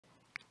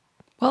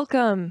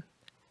Welcome.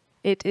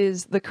 It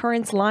is the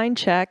Currents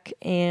LineCheck,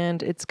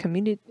 and it's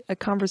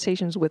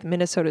conversations with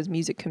Minnesota's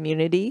music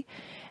community.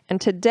 And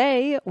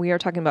today we are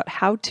talking about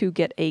how to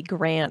get a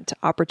grant,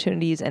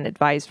 opportunities, and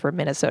advice for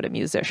Minnesota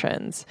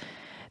musicians.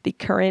 The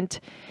Current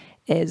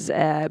is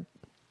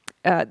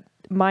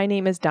my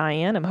name is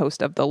Diane. I'm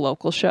host of The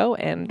Local Show,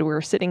 and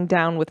we're sitting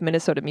down with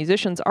Minnesota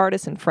musicians,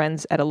 artists, and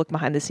friends at a look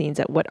behind the scenes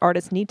at what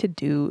artists need to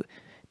do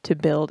to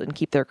build and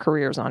keep their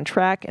careers on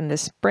track. And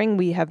this spring,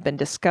 we have been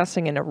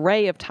discussing an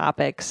array of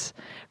topics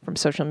from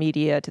social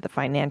media to the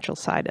financial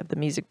side of the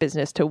music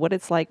business to what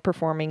it's like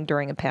performing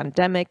during a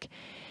pandemic.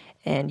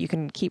 And you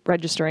can keep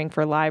registering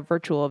for live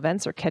virtual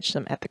events or catch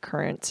them at the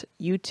Current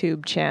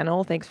YouTube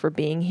channel. Thanks for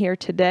being here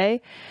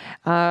today.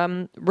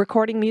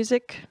 Recording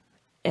music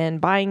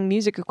and buying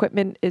music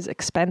equipment is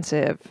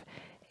expensive,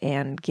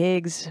 and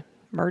gigs,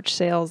 merch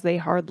sales, they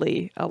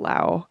hardly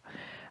allow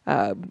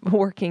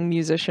working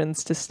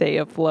musicians to stay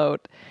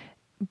afloat.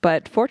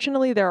 But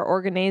fortunately, there are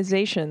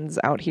organizations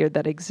out here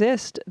that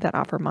exist that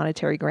offer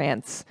monetary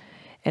grants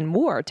and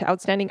more to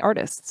outstanding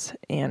artists.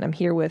 And I'm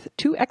here with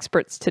two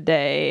experts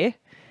today,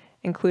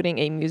 including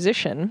a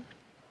musician.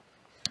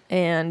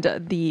 And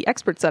the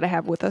experts that I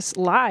have with us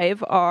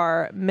live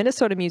are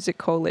Minnesota Music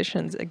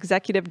Coalition's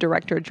Executive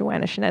Director,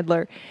 Joanna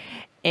Schnedler,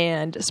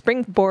 and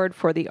Springboard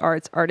for the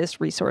Arts Artist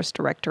Resource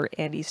Director,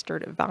 Andy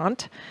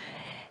Sturdevant.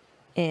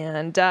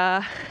 And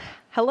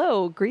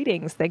hello,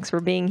 greetings. Thanks for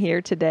being here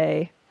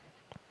today.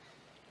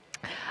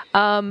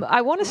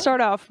 I want to start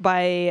off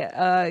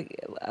by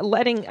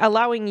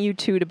allowing you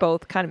two to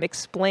both kind of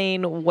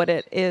explain what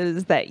it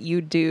is that you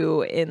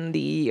do in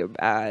the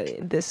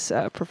this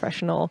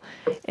professional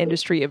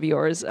industry of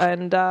yours.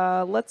 And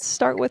let's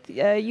start with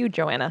you,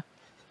 Joanna.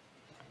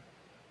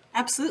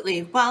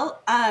 Absolutely. Well,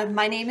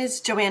 my name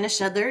is Joanna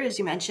Schnedler, as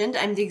you mentioned.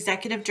 I'm the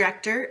Executive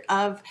Director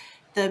of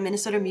the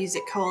Minnesota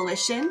Music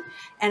Coalition,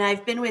 and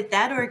I've been with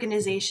that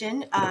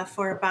organization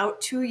for about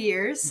 2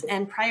 years,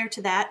 and prior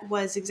to that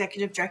was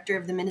Executive Director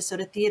of the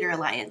Minnesota Theater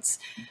Alliance,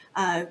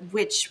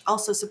 which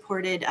also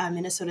supported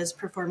Minnesota's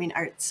performing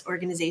arts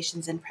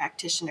organizations and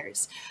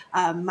practitioners.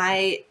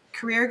 My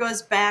career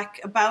goes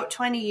back about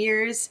 20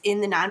 years in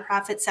the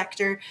nonprofit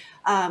sector,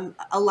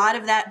 a lot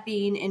of that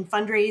being in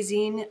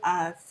fundraising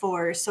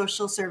for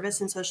social service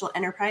and social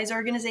enterprise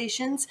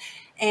organizations,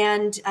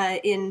 and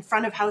in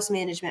front of house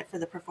management for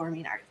the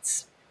performing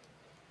arts.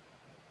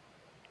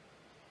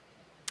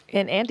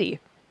 And Andy.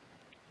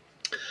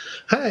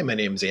 Hi, my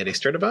name is Andy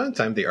Sturdevant.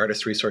 I'm the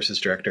Artist Resources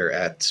Director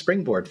at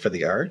Springboard for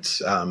the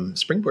Arts.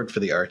 Springboard for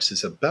the Arts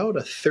is about a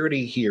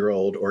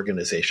 30-year-old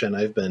organization.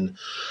 I've been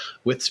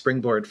with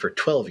Springboard for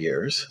 12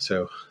 years,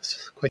 so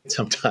it's quite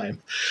some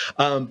time.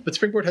 But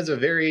Springboard has a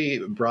very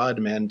broad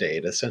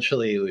mandate.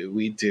 Essentially,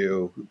 we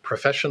do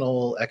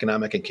professional,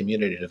 economic, and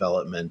community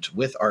development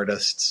with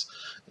artists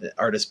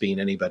being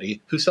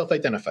anybody who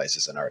self-identifies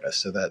as an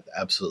artist. So that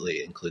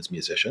absolutely includes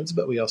musicians,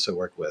 but we also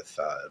work with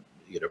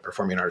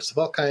performing artists of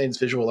all kinds,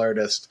 visual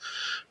artists,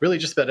 really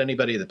just about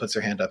anybody that puts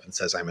their hand up and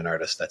says, I'm an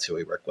artist. That's who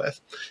we work with.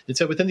 And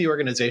so within the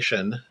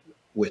organization,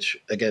 which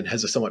again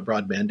has a somewhat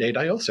broad mandate,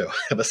 I also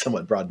have a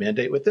somewhat broad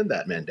mandate within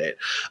that mandate.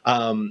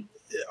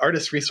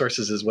 Artist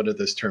resources is one of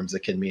those terms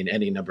that can mean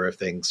any number of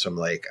things, from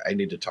like, I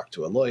need to talk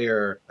to a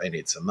lawyer, I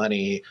need some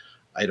money,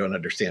 I don't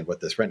understand what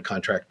this rent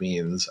contract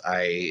means,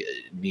 I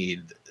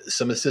need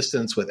some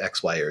assistance with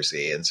X, Y, or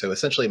Z. And so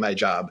essentially my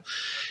job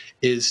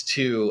is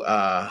to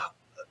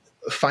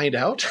find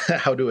out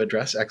how to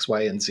address X,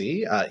 Y, and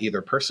Z,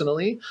 either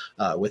personally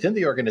within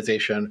the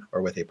organization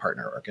or with a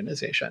partner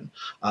organization.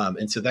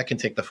 And so that can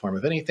take the form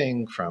of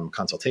anything from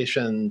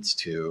consultations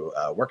to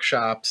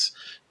workshops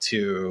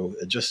to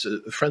just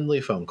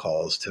friendly phone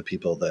calls to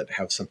people that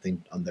have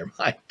something on their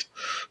mind.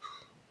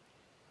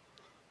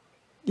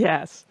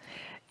 Yes.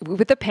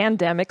 With the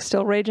pandemic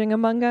still raging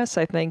among us,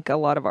 I think a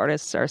lot of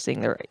artists are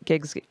seeing their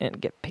gigs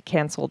get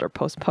canceled or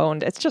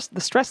postponed. It's just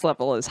the stress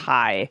level is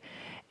high.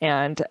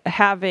 And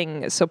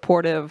having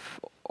supportive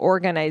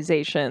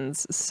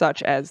organizations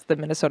such as the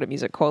Minnesota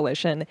Music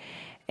Coalition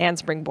and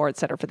Springboard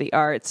Center for the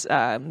Arts,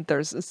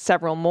 there's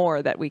several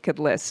more that we could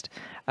list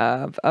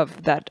of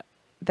that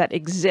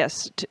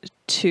exist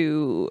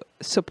to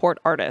support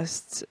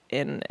artists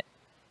in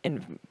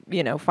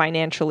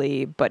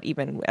financially, but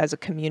even as a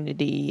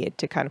community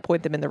to kind of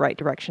point them in the right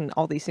direction.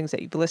 All these things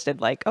that you've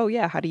listed, like, oh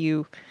yeah, how do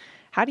you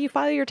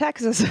file your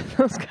taxes?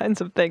 Those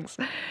kinds of things.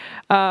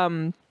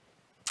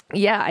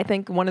 Yeah, I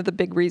think one of the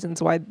big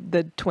reasons why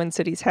the Twin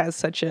Cities has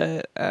such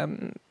a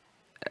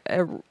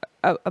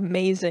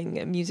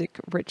amazing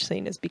music-rich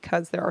scene is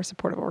because there are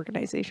supportive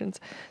organizations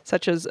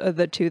such as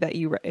the two that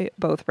you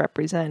both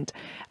represent.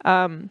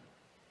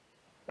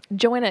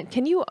 Joanna,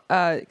 can you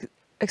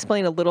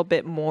explain a little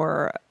bit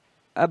more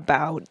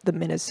about the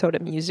Minnesota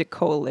Music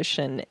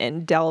Coalition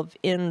and delve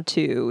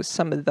into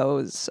some of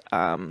those?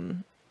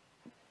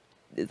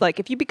 Like,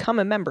 if you become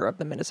a member of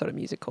the Minnesota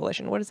Music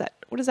Coalition, what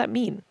does that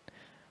mean?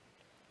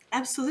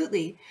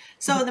 Absolutely.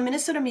 So the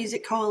Minnesota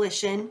Music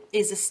Coalition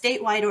is a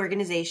statewide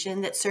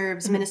organization that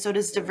serves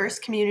Minnesota's diverse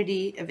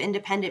community of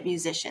independent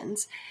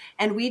musicians.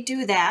 And we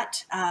do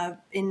that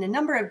in a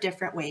number of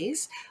different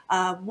ways.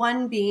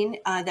 One being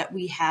that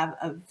we have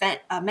a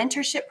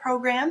mentorship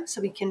program, so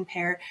we can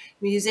pair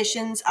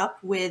musicians up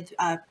with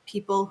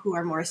people who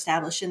are more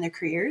established in their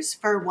careers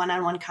for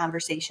one-on-one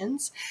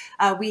conversations.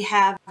 We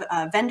have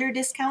vendor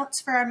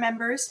discounts for our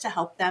members to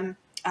help them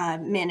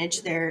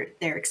manage their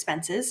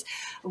expenses.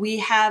 We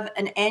have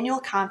an annual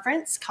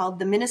conference called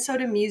the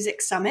Minnesota Music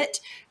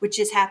Summit, which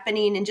is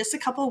happening in just a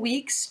couple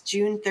weeks,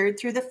 June 3rd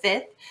through the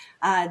 5th.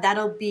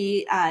 That'll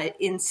be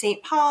in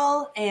St.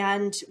 Paul,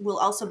 and we'll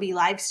also be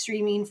live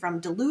streaming from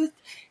Duluth,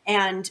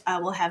 and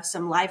we'll have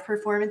some live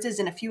performances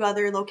in a few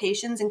other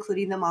locations,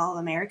 including the Mall of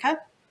America.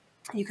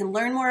 You can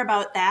learn more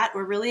about that.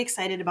 We're really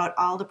excited about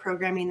all the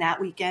programming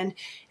that weekend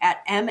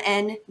at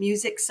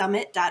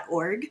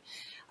mnmusicsummit.org.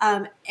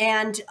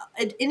 And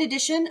in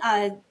addition,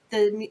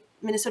 the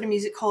Minnesota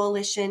Music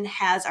Coalition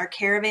has our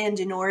Caravan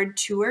du Nord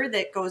tour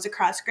that goes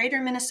across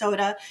greater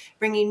Minnesota,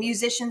 bringing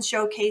musician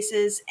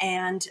showcases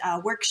and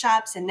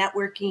workshops and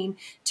networking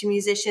to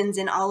musicians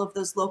in all of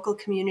those local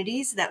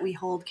communities that we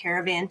hold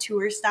caravan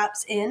tour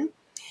stops in.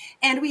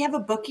 And we have a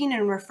booking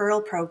and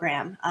referral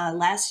program.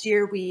 Last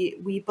year,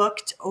 we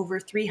booked over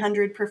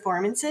 300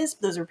 performances.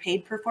 Those are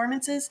paid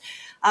performances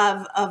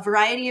of a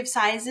variety of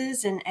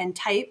sizes and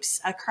types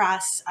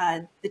across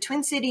the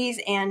Twin Cities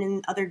and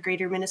in other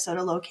greater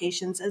Minnesota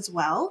locations as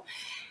well.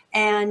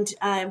 And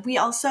we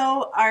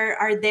also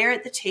are there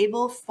at the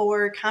table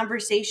for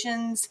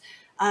conversations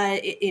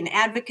in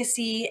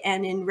advocacy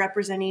and in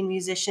representing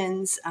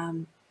musicians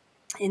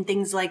in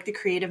things like the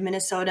Creative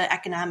Minnesota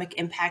Economic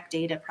Impact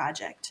Data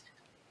Project.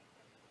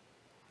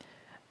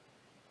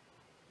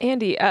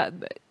 Andy, I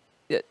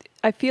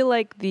feel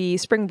like the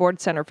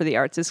Springboard Center for the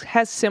Arts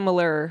has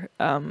similar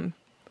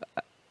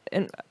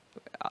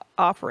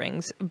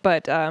offerings,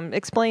 but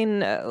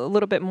explain a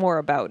little bit more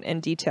about in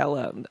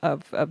detail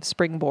of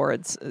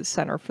Springboard's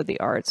Center for the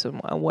Arts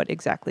and what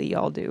exactly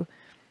y'all do.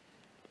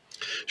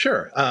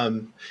 Sure.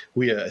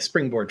 We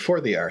Springboard for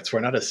the Arts.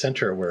 We're not a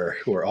center.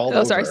 We're all over.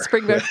 Oh, sorry,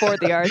 Springboard for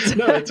the Arts.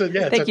 No, it's Thank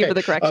okay. you for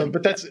the correction.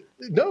 But that's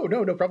no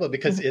problem,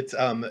 because it's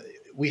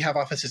we have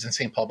offices in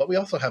St. Paul, but we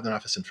also have an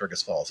office in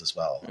Fergus Falls as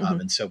well.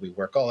 And so we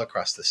work all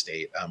across the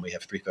state. We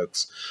have 3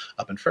 folks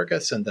up in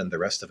Fergus, and then the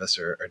rest of us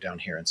are down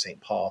here in St.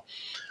 Paul.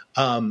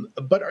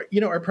 But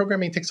our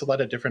programming takes a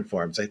lot of different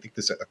forms. I think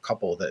there's a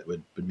couple that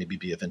would maybe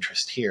be of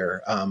interest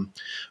here.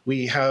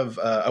 We have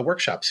a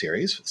workshop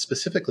series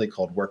specifically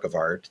called Work of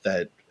Art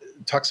that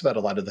talks about a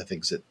lot of the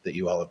things that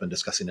you all have been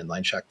discussing in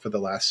LineCheck for the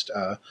last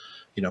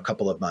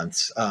couple of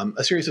months.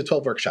 A series of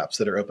 12 workshops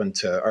that are open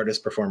to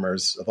artists,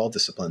 performers of all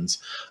disciplines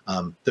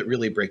that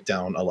really break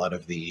down a lot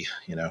of the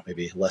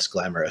maybe less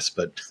glamorous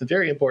but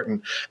very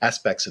important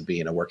aspects of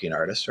being a working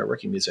artist or a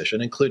working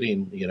musician,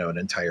 including an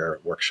entire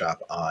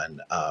workshop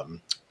on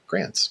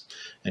grants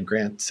and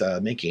grant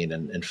making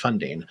and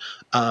funding.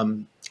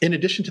 In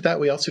addition to that,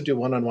 we also do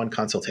one-on-one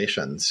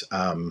consultations.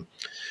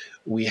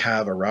 We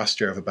have a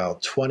roster of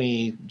about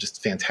 20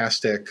 just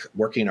fantastic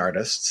working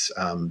artists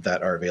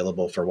that are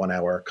available for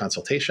 1-hour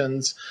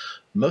consultations.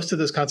 Most of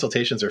those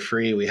consultations are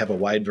free. We have a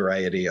wide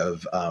variety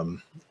of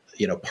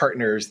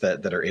partners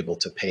that are able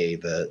to pay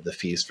the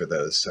fees for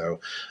those. So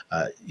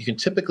you can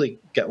typically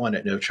get one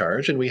at no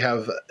charge. And we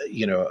have,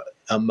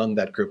 among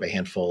that group, a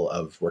handful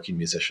of working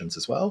musicians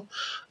as well.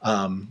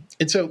 And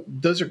so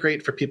those are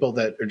great for people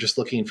that are just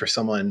looking for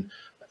someone.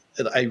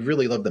 I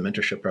really love the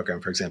mentorship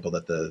program, for example,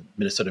 that the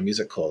Minnesota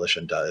Music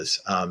Coalition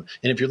does. And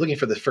if you're looking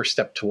for the first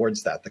step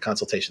towards that, the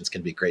consultations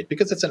can be great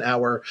because it's an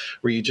hour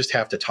where you just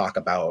have to talk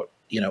about,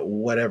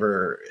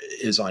 whatever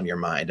is on your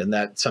mind. And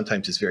that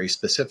sometimes is very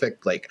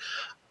specific. Like,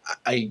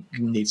 I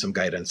need some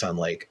guidance on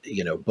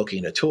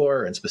booking a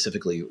tour and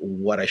specifically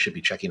what I should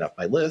be checking off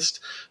my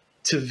list,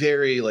 to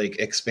very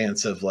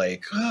expansive,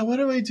 what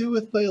do I do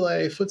with my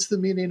life? What's the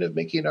meaning of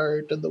making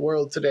art in the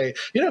world today?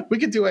 We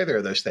could do either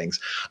of those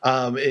things.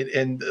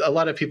 And a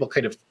lot of people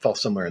kind of fall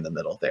somewhere in the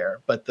middle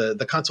there. But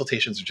the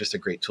consultations are just a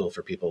great tool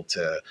for people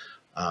to,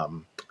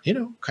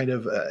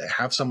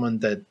 have someone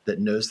that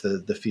knows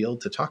the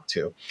field to talk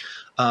to.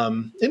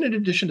 And in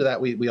addition to that,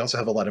 we also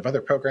have a lot of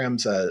other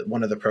programs.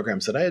 One of the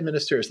programs that I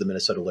administer is the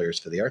Minnesota Lawyers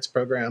for the Arts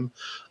program.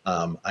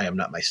 I am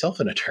not myself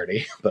an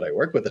attorney, but I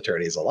work with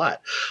attorneys a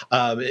lot.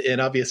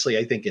 And obviously,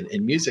 I think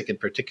in music in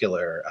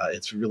particular,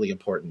 it's really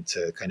important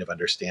to kind of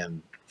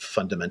understand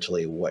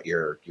fundamentally what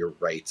your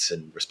rights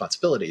and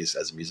responsibilities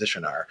as a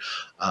musician are.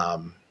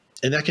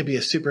 And that can be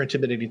a super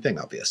intimidating thing,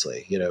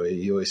 obviously.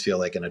 You always feel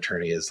like an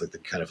attorney is like the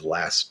kind of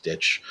last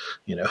ditch,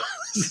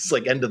 it's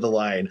like end of the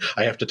line.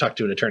 I have to talk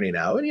to an attorney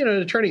now. And, an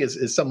attorney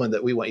is someone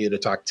that we want you to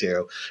talk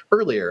to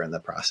earlier in the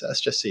process,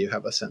 just so you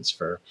have a sense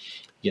for,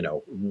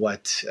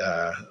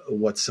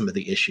 what some of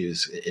the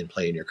issues in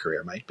play in your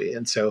career might be.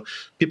 And so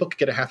people could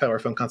get a half-hour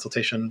phone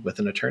consultation with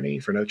an attorney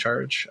for no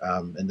charge,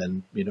 and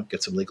then,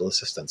 get some legal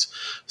assistance.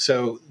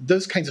 So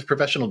those kinds of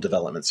professional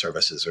development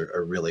services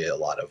are really a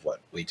lot of what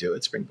we do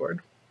at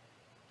Springboard.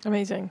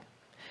 Amazing.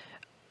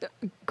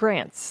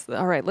 Grants.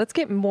 All right, let's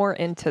get more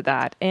into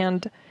that.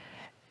 And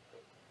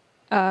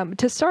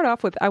to start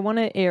off with, I want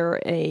to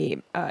air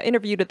a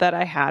interview that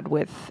I had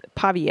with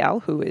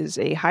PaviElle, who is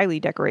a highly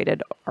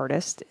decorated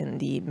artist in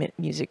the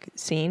music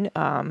scene.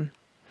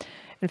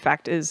 In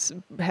fact,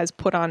 has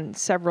put on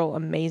several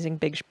amazing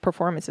big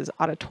performances,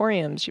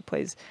 auditoriums. She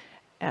plays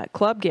at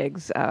club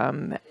gigs,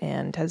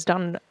 and has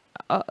done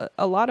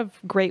a lot of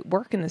great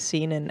work in the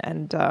scene.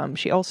 And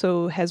she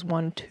also has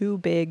won two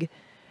big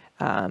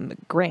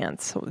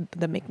grants,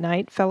 the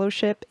McKnight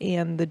Fellowship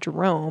and the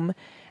Jerome.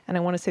 And I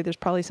want to say there's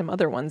probably some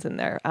other ones in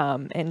there.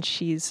 And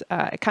she's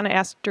kind of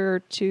asked her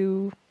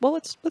to, well,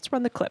 let's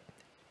run the clip.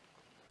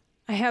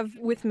 I have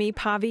with me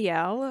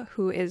PaviElle,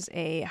 who is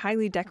a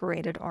highly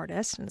decorated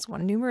artist and has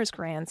won numerous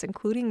grants,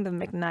 including the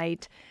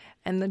McKnight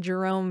and the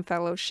Jerome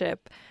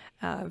Fellowship,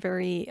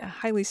 very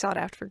highly sought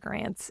after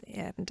grants,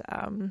 and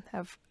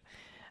have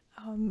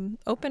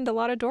opened a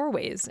lot of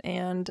doorways.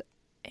 And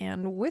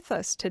with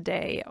us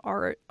today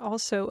are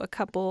also a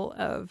couple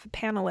of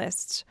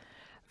panelists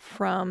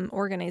from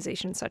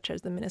organizations such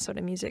as the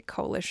Minnesota Music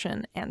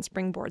Coalition and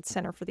Springboard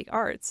Center for the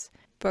Arts.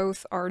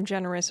 Both are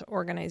generous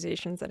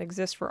organizations that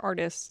exist for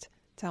artists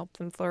to help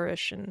them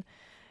flourish.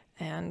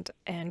 And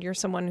you're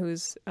someone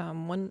who's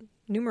won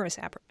numerous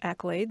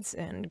accolades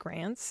and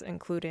grants,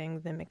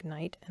 including the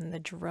McKnight and the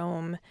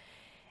Jerome.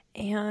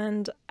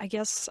 And I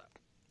guess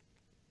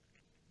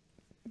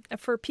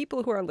for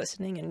people who are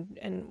listening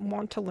and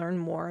want to learn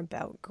more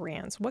about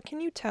grants, what can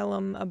you tell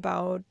them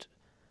about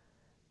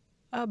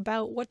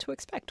what to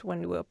expect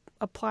when you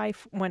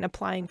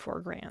applying for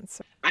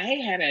grants? I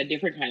had a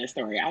different kind of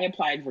story. I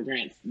applied for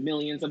grants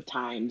millions of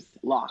times,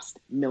 lost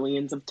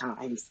millions of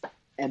times,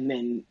 and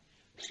then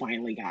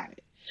finally got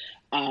it.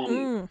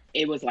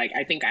 It was like,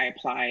 I think I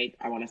applied,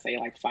 I want to say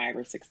like 5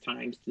 or 6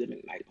 times to the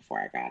McKnight before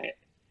I got it.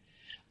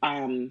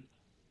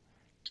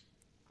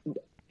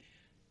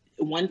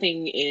 One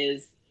thing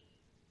is,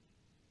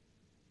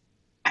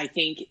 I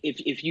think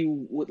if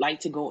you would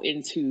like to go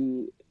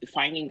into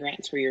finding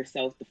grants for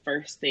yourself, the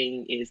first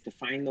thing is to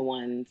find the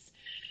ones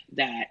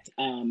that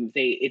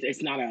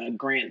it's not a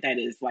grant that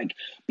is like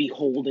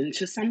beholden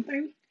to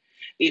something.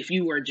 If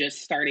you are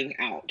just starting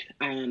out,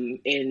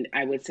 and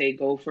I would say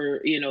go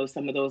for,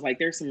 some of those, like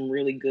there's some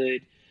really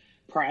good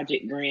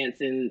project grants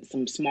and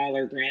some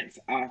smaller grants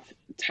off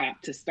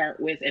top to start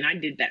with. And I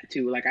did that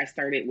too. Like I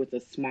started with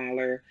a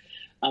smaller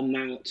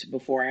amount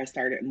before I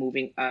started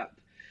moving up.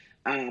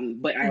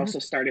 But I also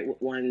started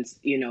with ones,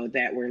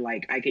 that were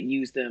like, I could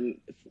use them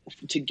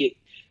to get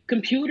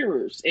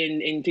computers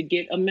and to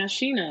get a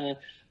machina,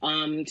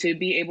 to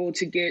be able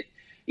to get,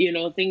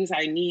 things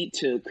I need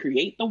to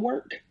create the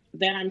work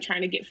that I'm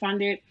trying to get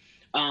funded,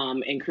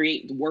 and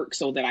create work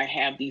so that I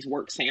have these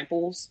work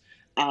samples.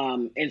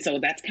 And so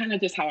that's kind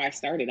of just how I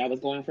started. I was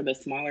going for the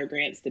smaller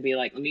grants to be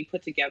like, let me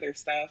put together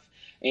stuff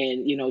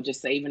and,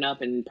 just saving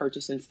up and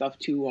purchasing stuff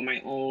too on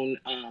my own,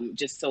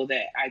 just so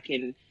that I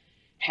can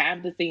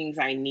have the things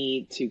I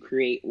need to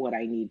create what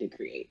I need to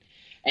create.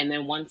 And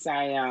then once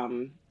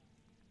I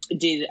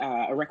did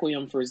a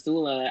Requiem for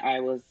Zula, I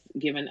was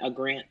given a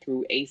grant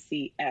through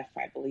ACF,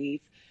 I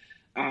believe,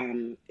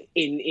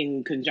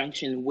 in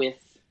conjunction with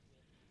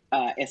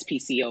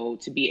SPCO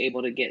to be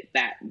able to get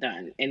that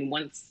done. And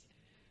once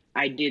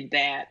I did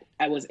that,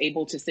 I was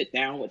able to sit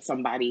down with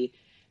somebody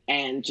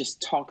and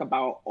just talk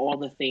about all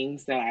the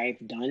things that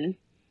I've done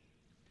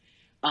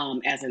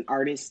as an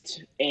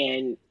artist,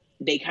 and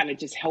they kind of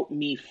just helped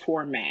me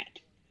format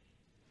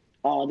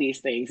all these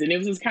things. And it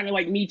was just kind of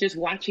like me just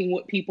watching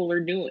what people are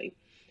doing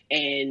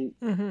and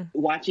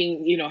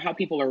watching, how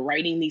people are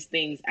writing these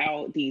things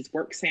out, these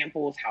work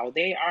samples, how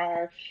they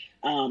are,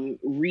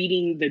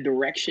 reading the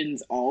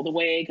directions all the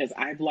way, because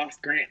I've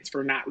lost grants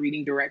for not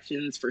reading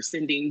directions, for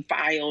sending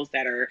files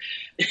that are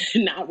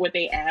not what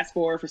they asked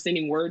for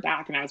sending Word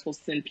doc, and I was supposed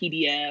to send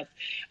PDF.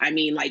 I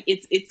mean, like,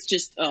 it's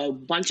just a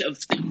bunch of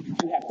things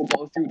you have to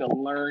go through to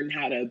learn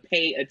how to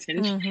pay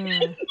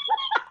attention.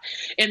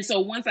 And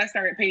so once I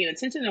started paying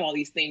attention to all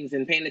these things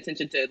and paying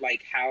attention to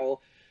like how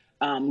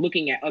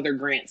looking at other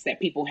grants that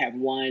people have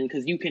won,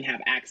 because you can have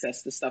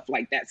access to stuff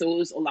like that. So it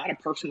was a lot of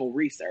personal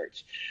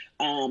research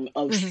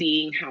of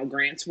seeing how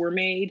grants were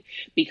made,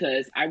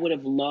 because I would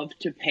have loved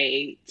to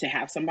pay to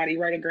have somebody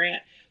write a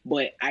grant,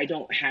 but I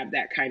don't have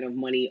that kind of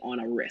money on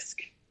a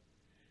risk.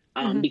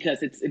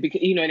 Because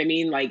you know what I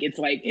mean? Like, it's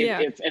like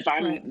if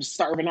I'm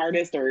starving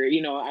artist, or,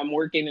 I'm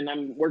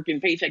working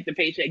paycheck to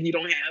paycheck, you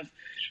don't have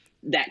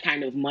that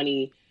kind of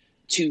money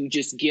to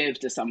just give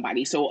to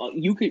somebody. So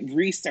you could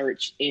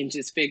research and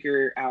just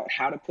figure out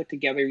how to put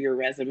together your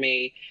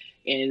resume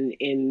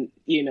in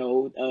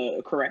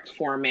a correct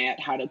format,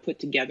 how to put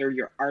together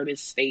your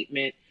artist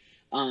statement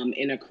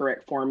in a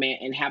correct format,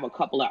 and have a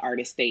couple of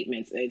artist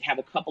statements, and have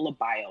a couple of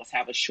bios,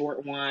 have a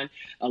short one,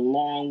 a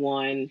long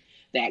one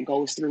that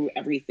goes through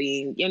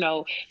everything,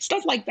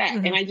 stuff like that.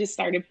 And I just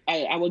started,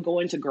 I would go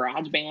into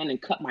GarageBand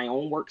and cut my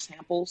own work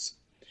samples.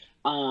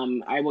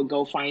 I would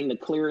go find the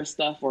clearest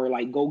stuff, or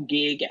like go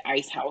gig at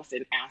Ice House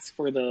and ask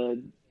for the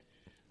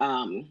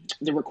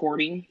the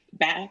recording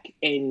back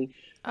and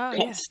Oh,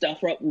 cut yeah.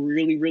 stuff up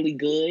really, really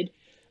good.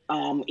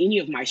 Any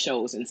of my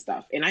shows and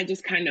stuff. And I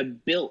just kind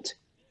of built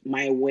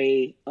my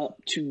way up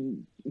to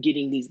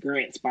getting these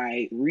grants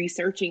by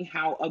researching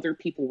how other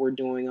people were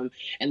doing them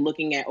and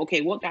looking at,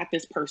 okay, what got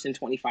this person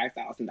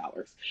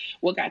 $25,000?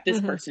 What got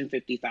this person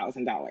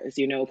 $50,000?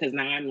 You know, because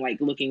now I'm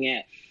like looking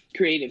at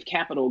creative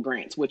capital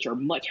grants, which are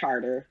much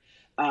harder.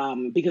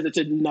 Because it's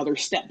another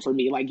step for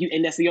me. Like you,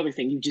 and that's the other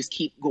thing. You just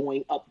keep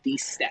going up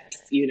these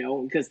steps, you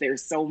know, because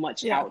there's so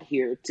much out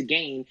here to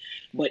gain.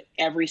 But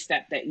every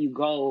step that you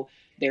go,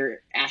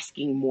 they're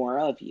asking more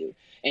of you.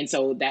 And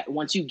so that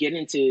once you get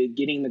into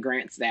getting the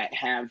grants that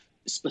have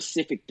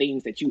specific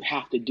things that you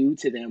have to do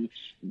to them,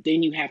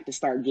 then you have to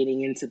start getting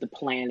into the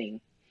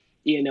planning,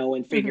 you know,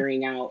 and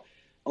figuring out,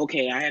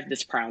 okay, I have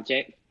this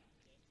project.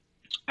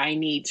 I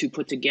need to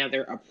put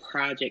together a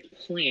project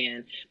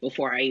plan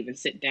before I even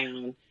sit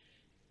down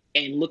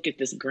and look at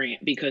this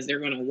grant, because they're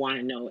going to want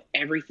to know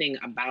everything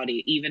about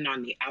it, even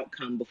on the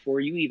outcome,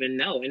 before you even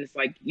know. And it's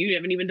like, you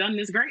haven't even done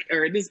this grant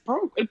or this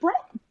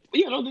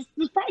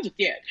this project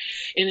yet.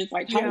 And it's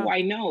like, how do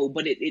I know?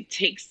 But it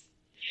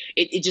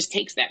just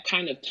takes that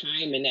kind of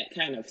time and that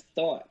kind of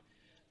thought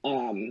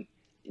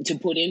to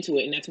put into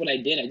it. And that's what I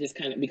did. I just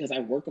kind of, because I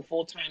work a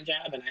full-time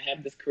job and I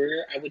have this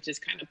career, I would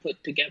just kind of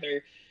put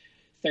together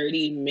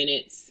 30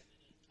 minutes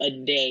a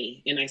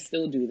day, and I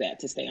still do that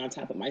to stay on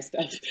top of my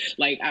stuff.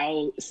 Like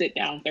I'll sit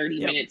down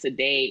 30 minutes a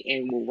day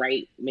and will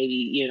write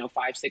maybe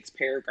 5-6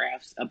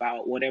 paragraphs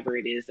about whatever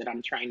it is that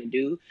I'm trying to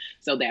do,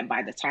 so that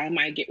by the time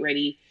I get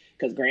ready,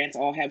 because grants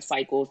all have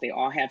cycles, they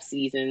all have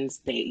seasons.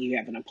 You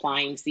have an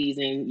applying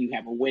season, you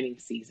have a winning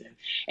season,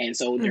 and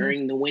so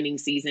during the winning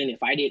season,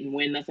 if I didn't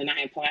win nothing I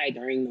applied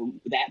during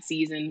that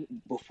season,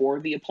 before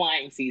the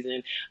applying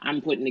season,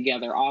 I'm putting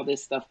together all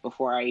this stuff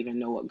before I even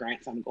know what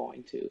grants I'm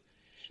going to.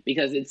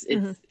 Because it's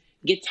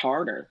gets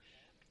harder,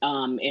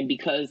 and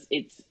because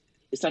it's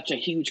such a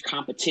huge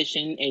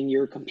competition, and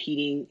you're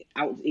competing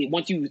out.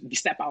 Once you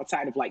step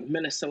outside of like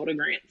Minnesota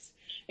grants,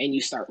 and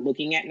you start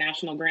looking at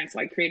national grants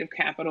like Creative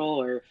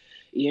Capital, or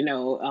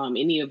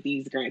any of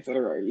these grants that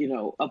are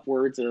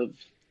upwards of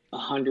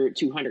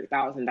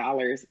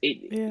 $100,000-$200,000,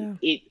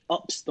 it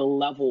ups the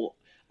level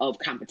of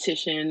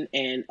competition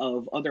and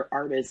of other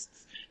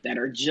artists that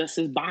are just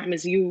as bomb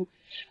as you.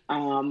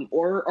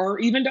 Or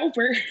even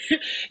doper,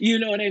 you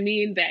know what I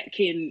mean? That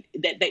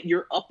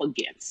you're up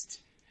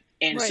against.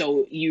 And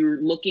so you're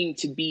looking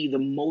to be the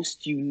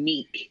most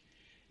unique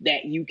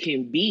that you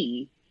can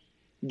be,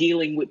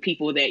 dealing with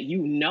people that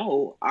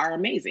are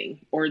amazing,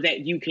 or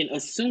that you can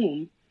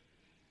assume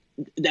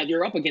that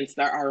you're up against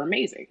are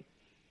amazing.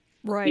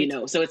 Right.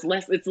 So it's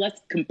less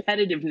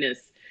competitiveness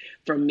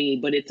from me,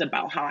 but it's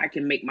about how I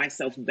can make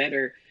myself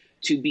better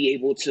to be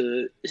able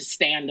to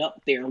stand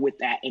up there with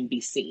that and be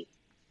seen.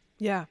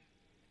 Yeah.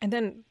 And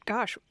then,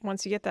 gosh,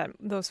 once you get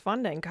those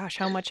funding, gosh,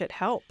 how much it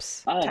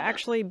helps to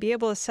actually be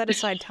able to set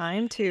aside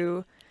time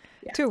to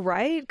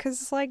write.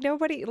 Because it's like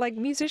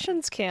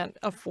musicians can't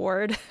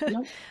afford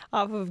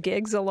off of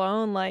gigs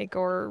alone,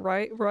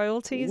 or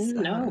royalties.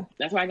 No,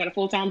 that's why I got a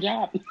full-time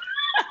job.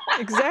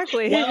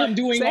 Exactly. While I'm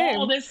doing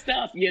all this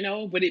stuff,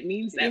 but it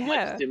means that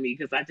much to me,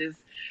 because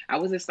I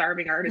was a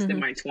starving artist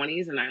in my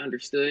 20s, and I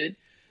understood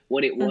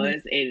what it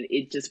was. And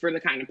it just, for the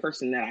kind of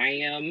person that I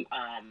am,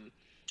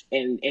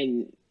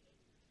 and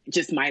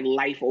just my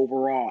life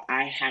overall,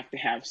 I have to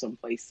have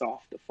someplace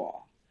soft to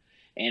fall.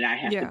 And I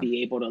have to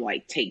be able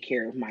to take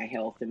care of my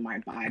health and my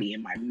body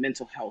and my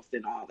mental health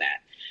and all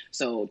that.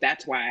 So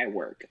that's why I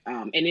work.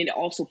 And it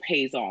also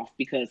pays off,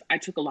 because I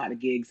took a lot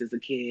of gigs as a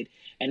kid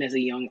and as a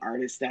young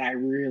artist that I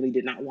really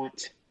did not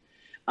want.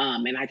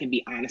 And I can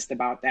be honest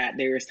about that.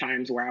 There's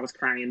times where I was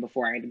crying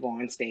before I had to go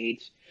on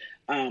stage.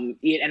 And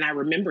I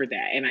remember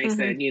that. And I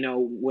said,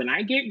 when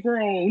I get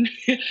grown,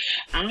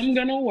 I'm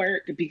going to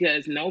work,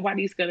 because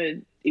nobody's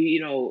going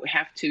to,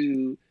 have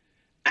to,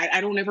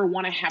 I don't ever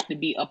want to have to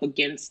be up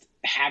against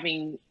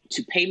having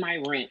to pay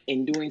my rent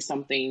and doing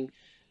something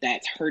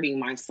that's hurting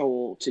my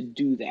soul to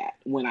do that,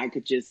 when I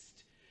could just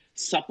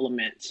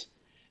supplement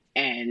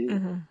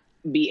and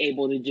be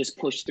able to just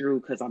push through,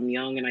 because I'm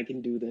young and I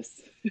can do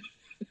this.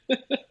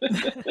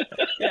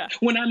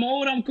 When I'm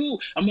old, I'm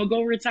cool. I'm gonna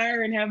go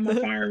retire and have my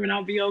farm, and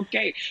I'll be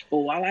okay. But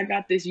while I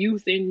got this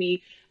youth in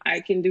me, I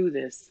can do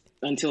this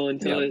until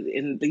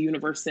the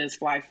universe says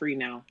fly free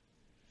now.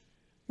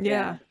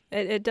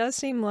 It does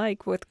seem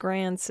like with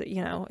grants,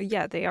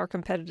 they are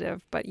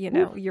competitive, but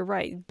you're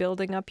right.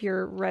 Building up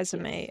your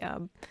resume,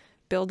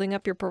 building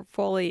up your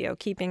portfolio,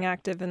 keeping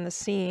active in the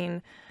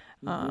scene,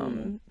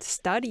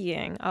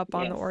 studying up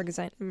on the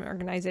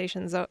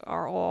organizations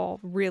are all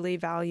really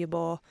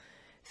valuable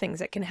things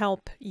that can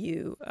help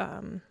you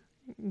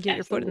get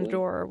your foot in the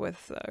door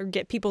with, or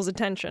get people's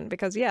attention,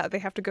 because they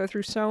have to go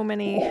through so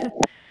many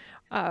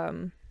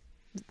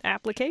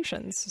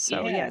applications.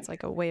 So it's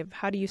like a way of,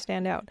 how do you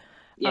stand out?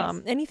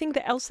 Anything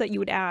else that you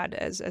would add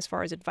as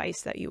far as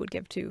advice that you would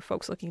give to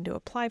folks looking to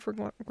apply for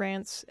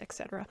grants,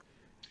 etc.?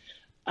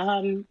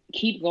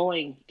 Keep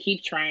going,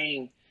 keep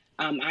trying.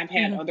 I've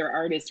had other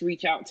artists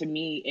reach out to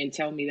me and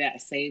tell me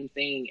that same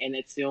thing. And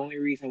it's the only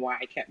reason why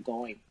I kept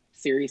going,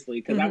 seriously,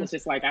 because I was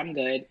just like, I'm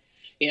good.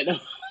 You know,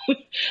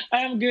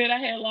 I'm good. I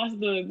had lost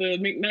the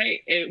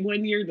McKnight at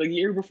 1 year, the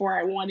year before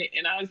I won it.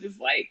 And I was just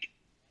like,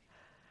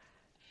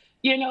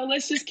 you know,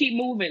 let's just keep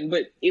moving.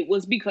 But it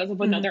was because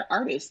of another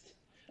artist,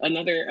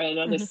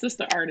 another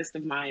sister artist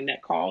of mine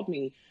that called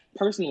me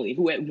personally,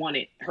 who had won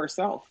it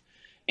herself,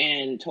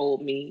 and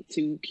told me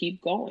to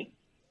keep going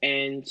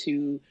and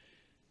to,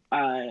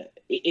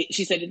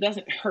 she said, it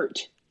doesn't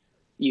hurt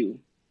you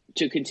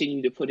to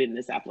continue to put in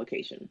this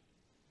application.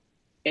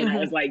 And I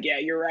was like, yeah,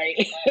 you're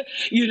right.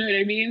 You know what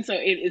I mean? So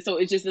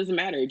it just doesn't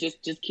matter.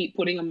 Just keep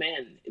putting them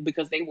in,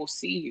 because they will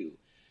see you.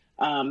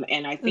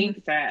 And I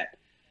think that,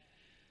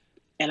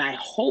 and I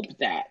hope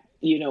that,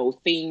 you know,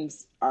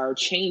 things are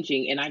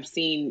changing. And I've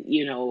seen,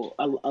 you know,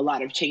 a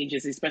lot of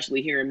changes,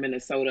 especially here in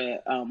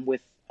Minnesota,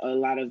 with a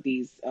lot of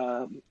these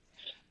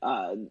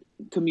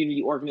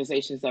community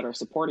organizations that are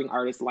supporting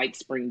artists like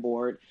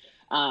Springboard,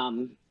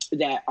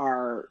 that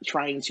are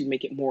trying to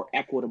make it more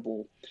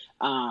equitable,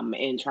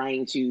 and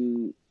trying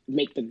to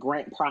make the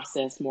grant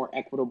process more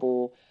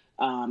equitable,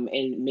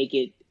 and make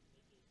it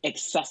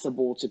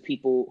accessible to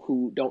people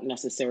who don't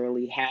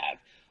necessarily have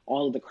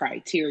all of the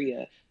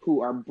criteria,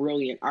 who are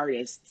brilliant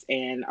artists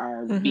and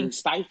are being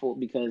stifled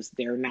because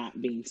they're not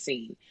being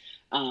seen.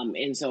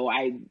 And so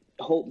I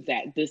hope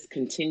that this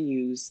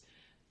continues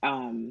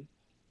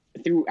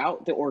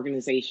throughout the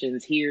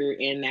organizations here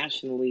and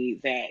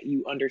nationally, that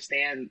you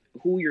understand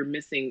who you're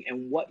missing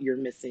and what you're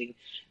missing,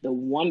 the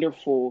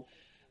wonderful,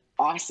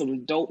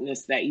 awesome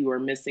dopeness that you are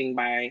missing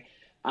by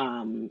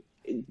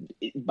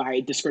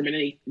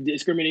discrimination,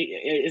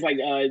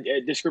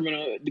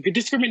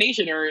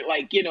 or,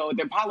 like, you know,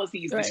 their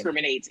policies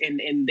discriminate,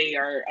 and they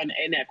are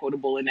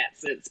inequitable in that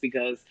sense,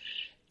 because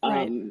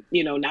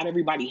you know, not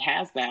everybody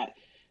has that.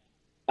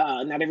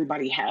 Not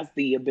everybody has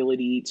the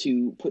ability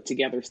to put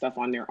together stuff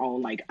on their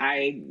own. Like,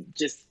 I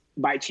just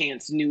by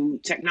chance knew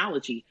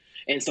technology,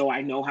 and so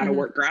I know how to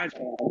work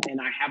GarageBand,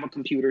 and I have a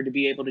computer to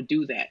be able to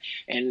do that.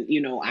 And, you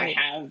know,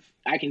 I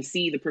can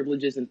see the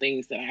privileges and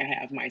things that I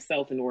have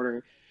myself in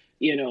order,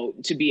 you know,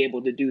 to be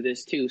able to do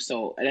this too.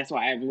 So that's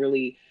why I'm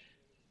really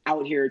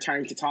out here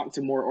trying to talk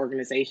to more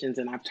organizations.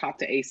 And I've talked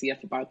to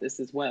ACF about this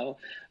as well,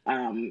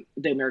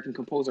 the American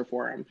Composer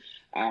Forum,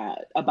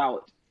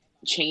 about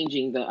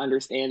changing the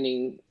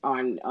understanding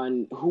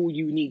on who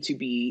you need to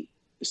be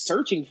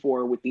searching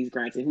for with these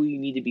grants and who you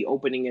need to be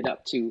opening it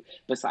up to,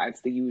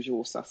 besides the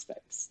usual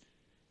suspects.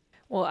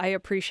 Well, I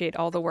appreciate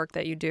all the work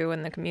that you do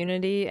in the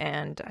community,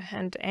 and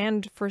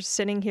for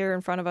sitting here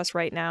in front of us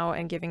right now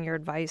and giving your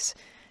advice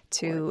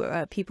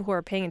to people who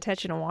are paying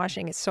attention and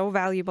watching. It's so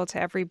valuable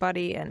to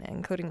everybody, and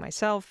including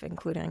myself,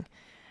 including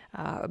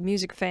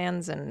music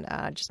fans, and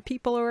just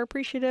people who are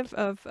appreciative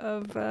of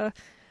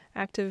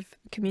active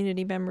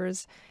community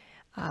members.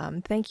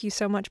 Thank you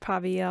so much,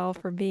 PaviElle,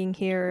 for being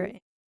here.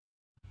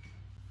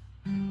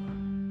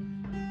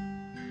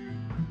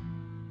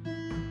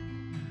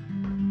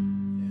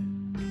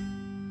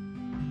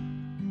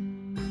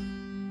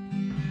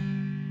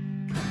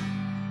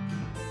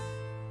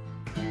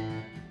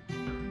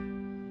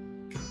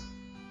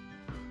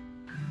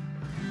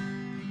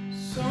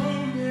 So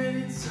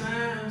many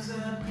times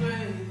I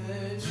pray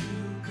that you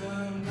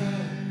come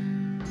back.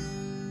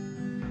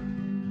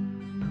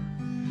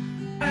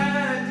 I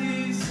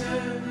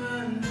deserve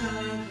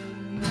another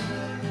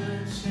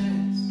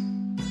chance.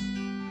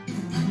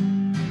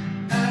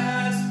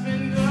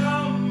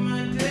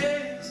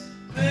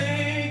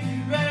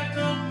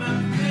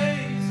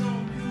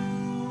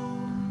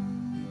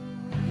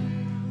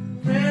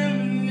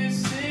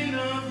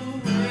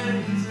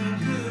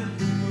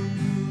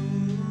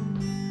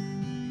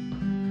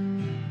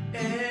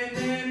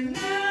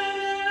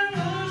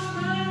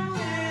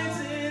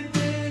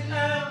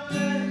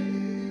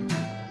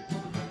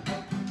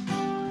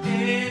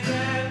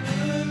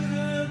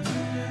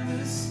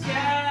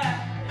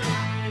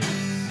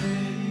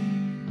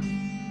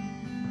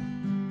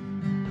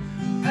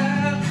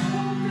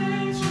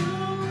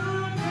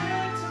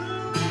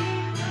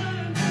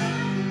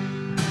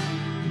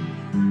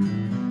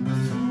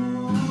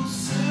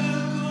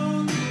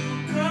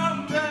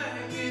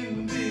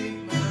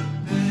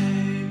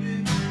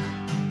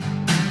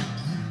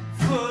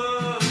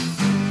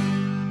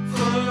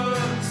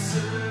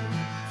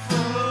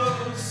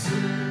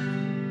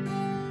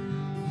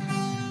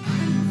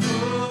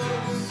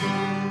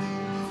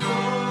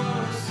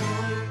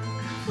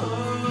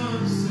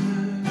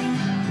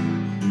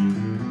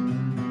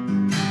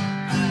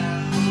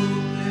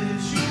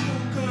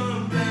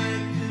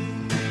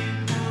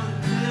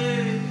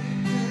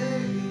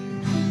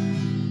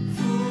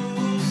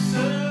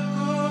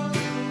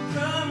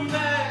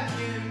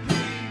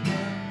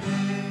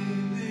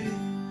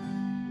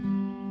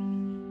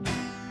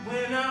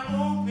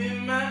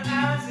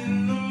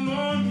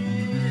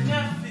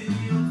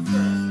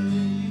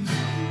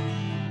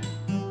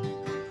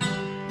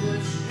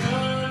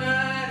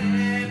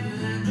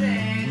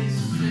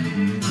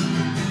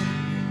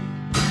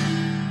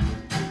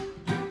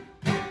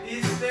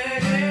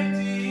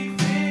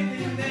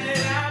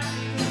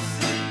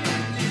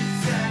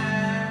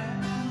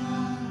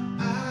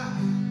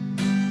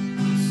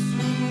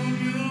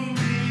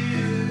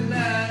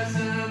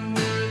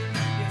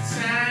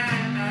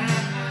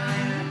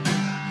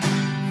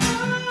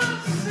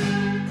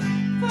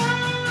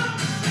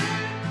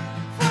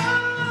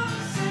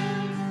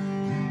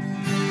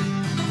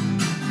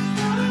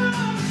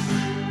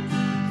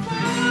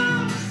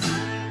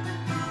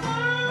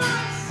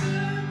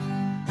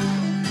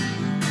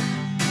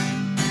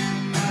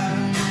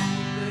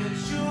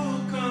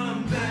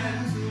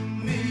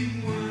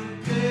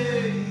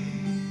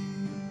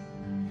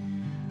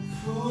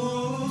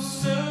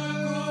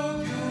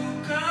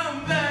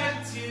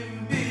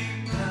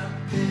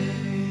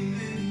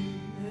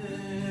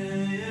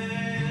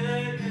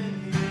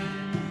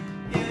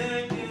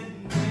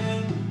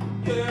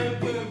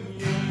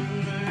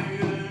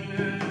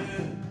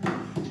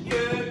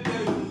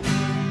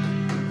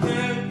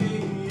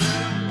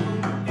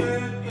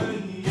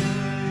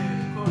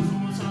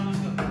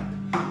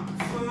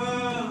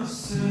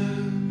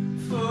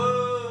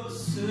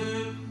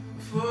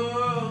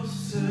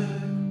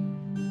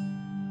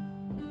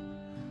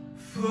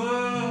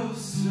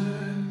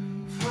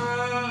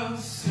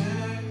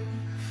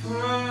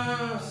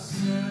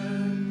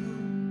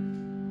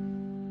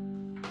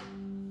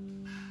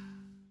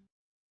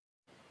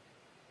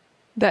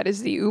 That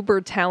is the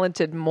uber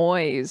talented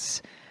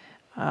Moise,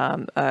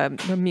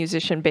 a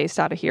musician based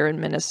out of here in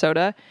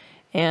Minnesota.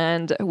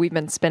 And we've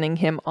been spinning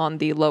him on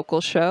the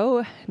local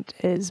show.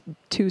 His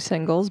two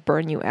singles,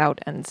 Burn You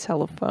Out and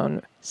Cell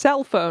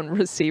Phone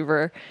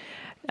Receiver.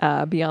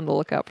 Be on the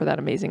lookout for that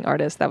amazing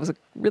artist. That was a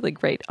really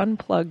great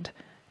unplugged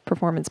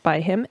performance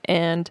by him.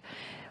 And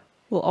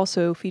we'll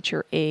also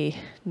feature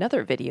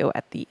another video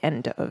at the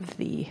end of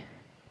the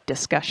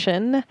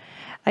discussion.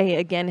 I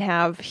again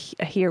have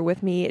here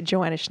with me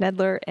Joanna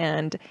Schnedler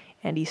and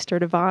Andy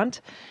Sturdevant,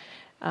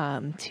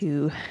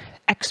 two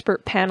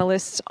expert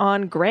panelists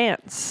on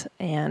grants.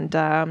 And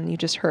you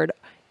just heard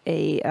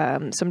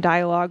some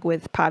dialogue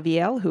with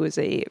PaviElle, who is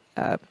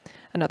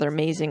another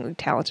amazing,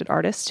 talented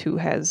artist who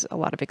has a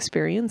lot of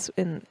experience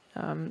in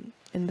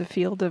the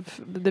field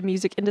of the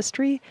music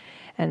industry,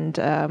 and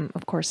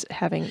of course,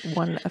 having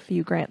won a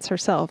few grants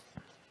herself.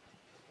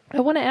 I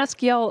want to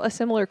ask y'all a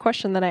similar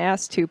question that I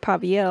asked to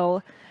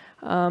PaviElle.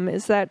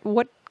 Is that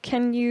what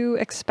can you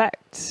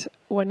expect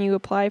when you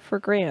apply for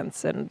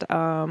grants? And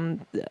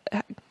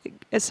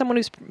as someone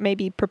who's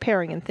maybe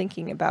preparing and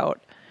thinking about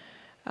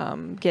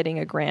getting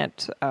a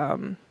grant,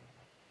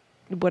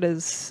 what are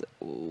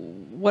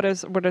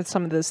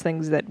some of those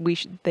things that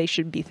they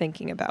should be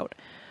thinking about?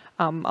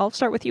 I'll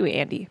start with you,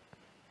 Andy.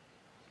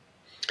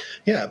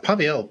 Yeah,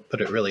 PaviElle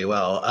put it really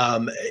well.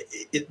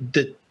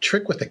 The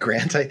trick with the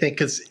grant, I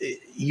think, is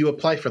you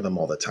apply for them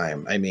all the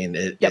time. I mean,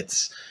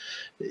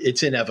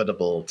 it's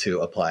inevitable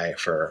to apply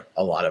for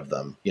a lot of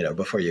them,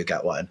 before you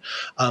get one.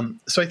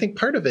 So I think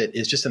part of it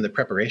is just in the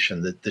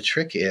preparation. The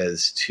trick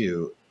is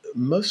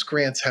most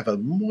grants have a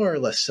more or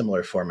less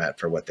similar format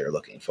for what they're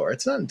looking for.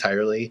 It's not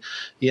entirely,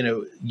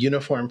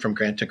 uniform from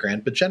grant to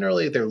grant, but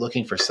generally they're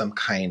looking for some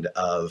kind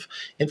of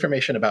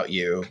information about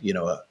you,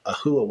 a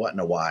who, a what,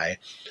 and a why.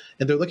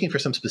 And they're looking for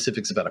some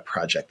specifics about a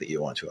project that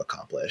you want to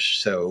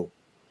accomplish. So,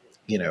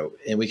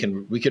 and we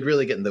could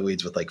really get in the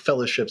weeds with like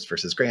fellowships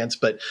versus grants,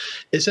 but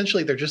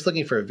essentially they're just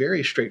looking for a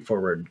very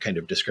straightforward kind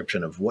of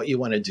description of what you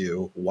want to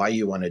do, why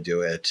you want to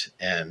do it,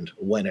 and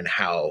when and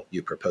how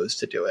you propose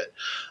to do it.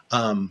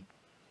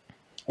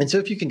 And so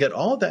if you can get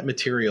all of that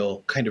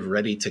material kind of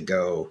ready to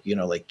go,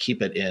 like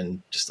keep it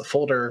in just a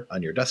folder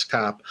on your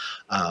desktop,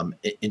 and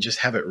just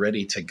have it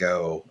ready to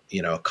go,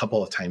 a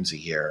couple of times a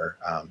year,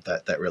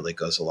 that really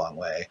goes a long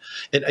way.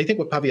 And I think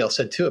what PaviElle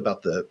said too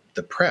about the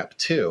prep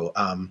too,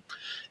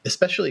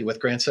 especially with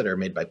grants that are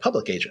made by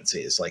public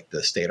agencies like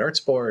the State Arts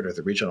Board or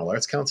the Regional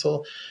Arts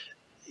Council,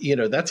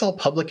 that's all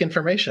public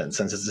information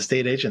since it's a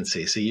state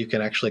agency. So you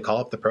can actually call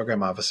up the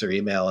program officer,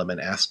 email them,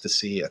 and ask to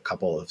see a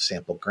couple of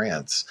sample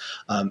grants.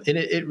 And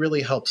it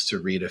really helps to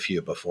read a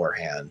few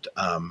beforehand.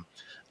 I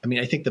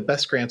think the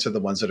best grants are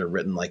the ones that are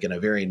written like in a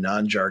very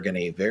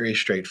non-jargony, very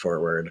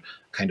straightforward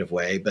kind of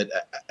way. But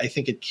I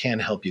think it can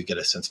help you get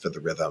a sense for the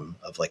rhythm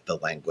of like the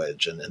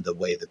language and the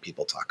way that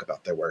people talk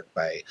about their work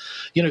by,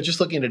 just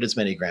looking at as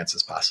many grants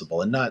as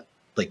possible and not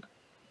like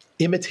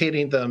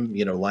imitating them,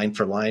 line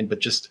for line, but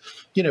just,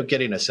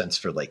 getting a sense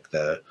for like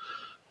the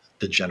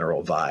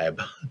general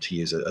vibe, to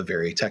use a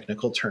very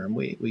technical term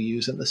we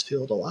use in this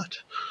field a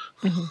lot.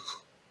 Mm-hmm.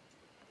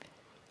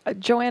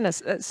 Joanna,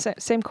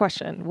 same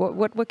question.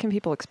 What can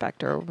people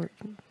expect?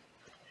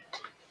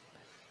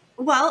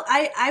 Well,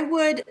 I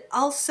would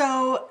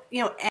also,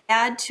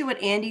 add to what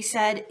Andy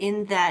said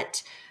in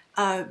that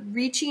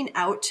reaching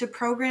out to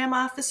program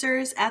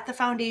officers at the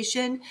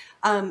foundation,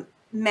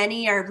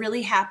 many are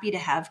really happy to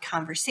have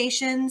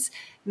conversations.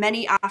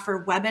 Many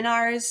offer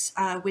webinars,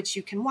 which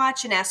you can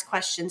watch and ask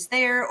questions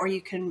there, or you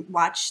can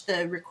watch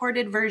the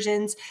recorded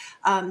versions.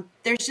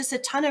 There's just a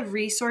ton of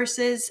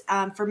resources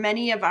for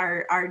many of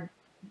our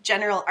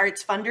general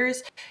arts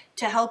funders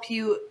to help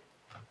you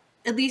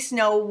at least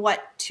know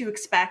what to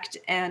expect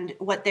and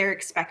what they're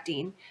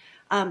expecting.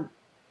 I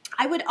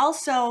would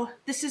also,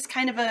 this is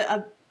kind of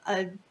a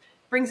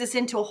brings us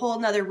into a whole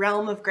nother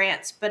realm of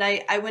grants, but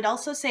I would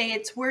also say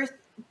it's worth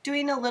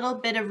doing a little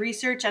bit of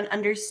research on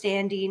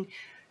understanding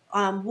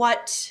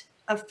what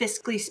a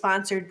fiscally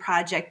sponsored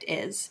project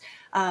is.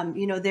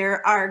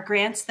 There are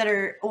grants that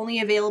are only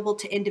available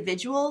to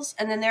individuals,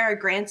 and then there are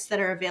grants that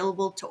are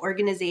available to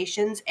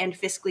organizations and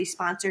fiscally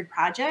sponsored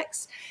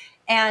projects.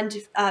 And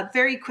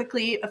very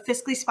quickly, a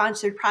fiscally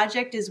sponsored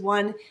project is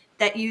one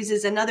that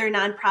uses another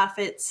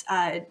nonprofit's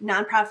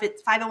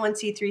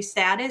 501c3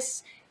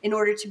 status in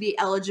order to be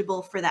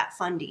eligible for that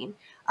funding.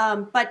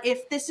 But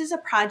if this is a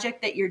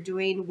project that you're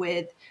doing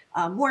with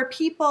more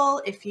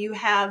people, if you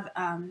have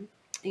an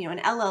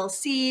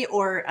LLC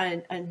or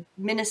a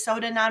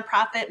Minnesota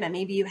nonprofit, but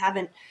maybe you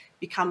haven't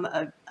become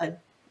a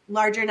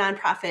larger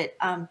nonprofit,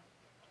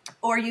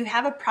 or you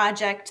have a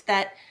project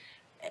that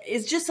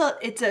is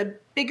it's a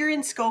bigger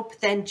in scope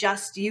than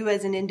just you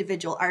as an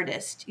individual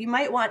artist, you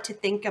might want to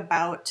think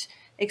about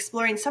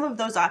exploring some of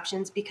those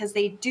options, because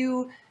they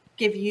do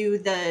give you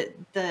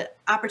the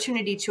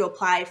opportunity to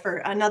apply for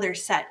another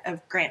set of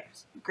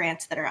grants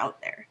that are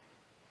out there.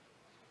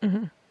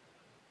 Mm-hmm.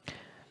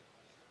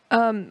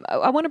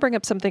 I want to bring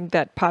up something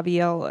that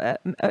PaviElle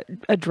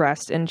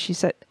addressed, and she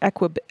said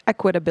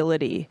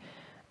equitability.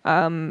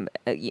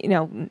 You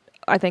know,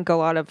 I think a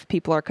lot of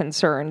people are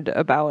concerned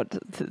about,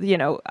 you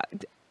know,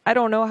 I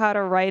don't know how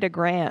to write a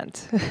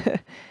grant.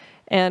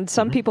 And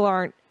some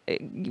people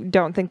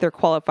don't think they're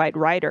qualified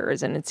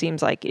writers. And it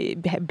seems like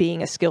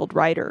being a skilled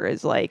writer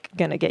is like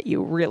going to get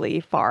you really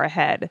far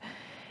ahead.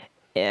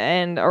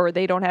 Or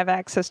they don't have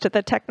access to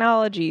the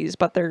technologies,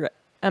 but they're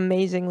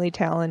amazingly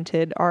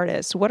talented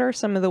artists. What are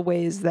some of the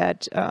ways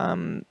that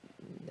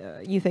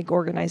you think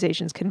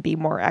organizations can be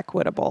more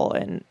equitable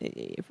and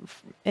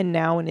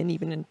now and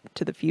even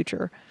into the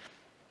future?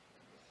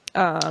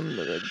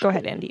 Go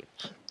ahead, Andy.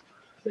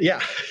 Yeah,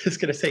 I was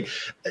going to say,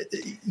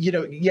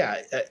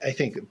 I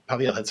think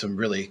PaviElle had some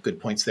really good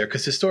points there,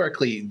 because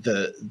historically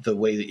the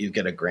way that you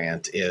get a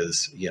grant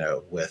is,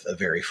 with a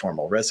very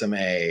formal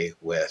resume,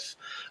 with,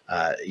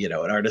 an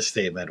artist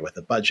statement, with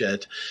a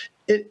budget.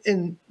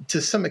 And to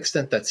some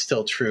extent that's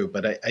still true,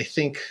 but I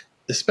think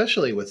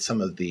especially with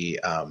some of the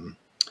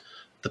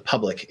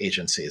public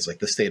agencies like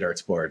the State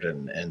Arts Board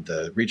and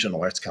the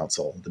Regional Arts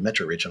Council, the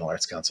Metro Regional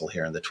Arts Council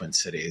here in the Twin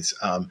Cities,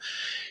 have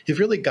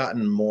really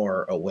gotten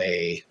more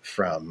away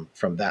from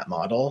that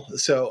model.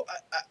 So,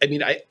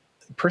 I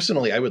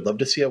personally, I would love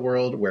to see a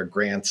world where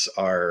grants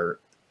are,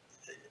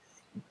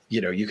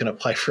 you can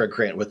apply for a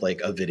grant with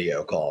like a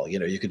video call.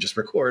 You could just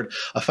record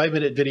a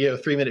 5-minute video,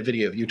 3-minute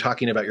video of you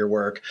talking about your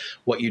work,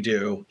 what you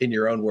do in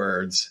your own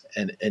words,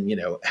 and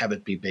have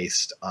it be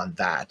based on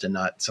that and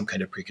not some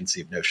kind of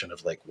preconceived notion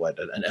of like what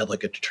an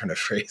elegant turn of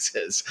phrase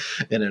is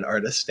in an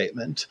artist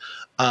statement.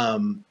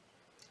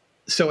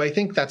 So I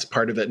think that's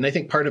part of it. And I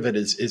think part of it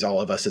is all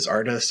of us as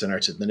artists and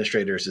arts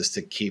administrators is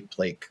to keep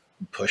like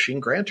pushing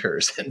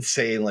grantors and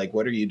saying like,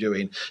 what are you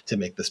doing to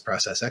make this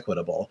process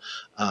equitable?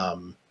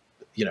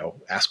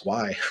 Ask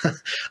why.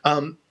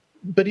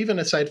 But even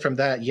aside from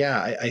that,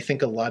 I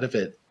think a lot of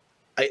it,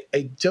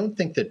 I don't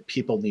think that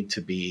people need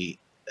to be,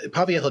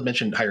 PaviElle had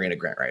mentioned hiring a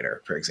grant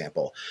writer, for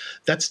example.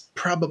 That's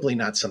probably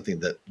not something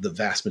that the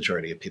vast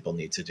majority of people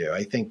need to do.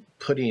 I think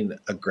putting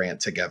a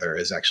grant together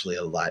is actually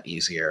a lot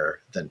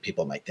easier than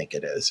people might think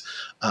it is.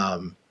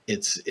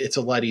 It's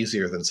a lot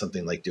easier than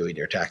something like doing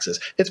your taxes.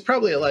 It's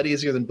probably a lot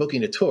easier than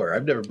booking a tour.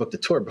 I've never booked a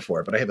tour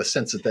before, but I have a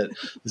sense that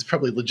is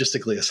probably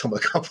logistically a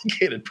somewhat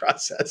complicated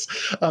process.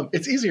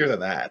 It's easier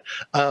than that.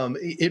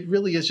 It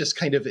really is just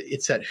kind of,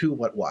 it's that who,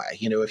 what, why.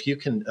 If you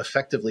can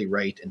effectively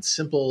write in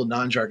simple,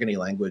 non-jargony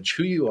language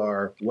who you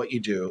are, what you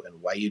do,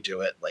 and why you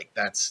do it, like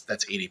that's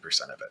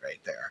 80% of it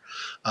right there.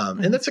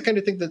 And that's the kind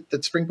of thing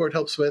that Springboard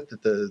helps with,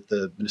 that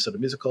the Minnesota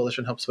Music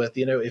Coalition helps with.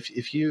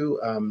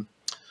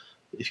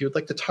 If you would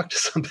like to talk to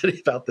somebody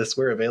about this,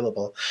 we're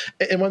available.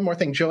 And one more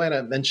thing,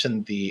 Joanna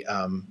mentioned the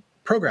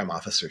program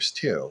officers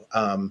too.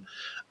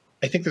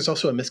 I think there's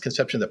also a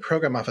misconception that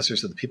program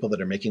officers are the people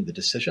that are making the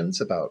decisions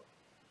about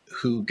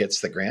who gets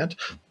the grant.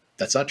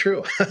 That's not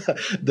true.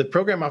 The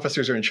program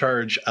officers are in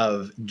charge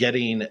of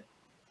getting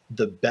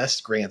the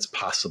best grants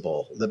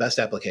possible, the best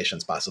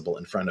applications possible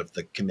in front of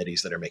the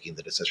committees that are making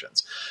the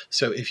decisions.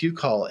 So if you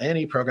call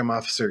any program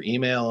officer,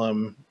 email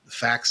them,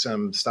 fax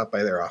them, stop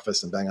by their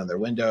office and bang on their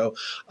window,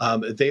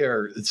 they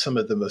are some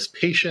of the most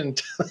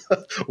patient,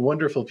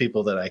 wonderful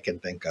people that I can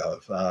think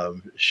of.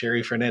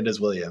 Sherry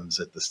Fernandez-Williams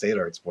at the State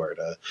Arts Board,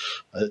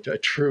 a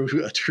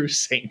true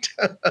saint.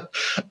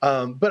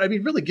 But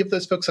really give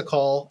those folks a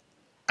call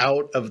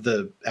out of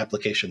the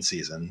application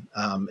season.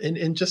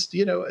 And just,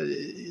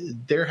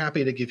 they're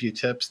happy to give you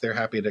tips. They're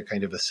happy to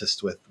kind of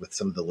assist with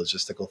some of the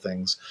logistical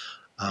things.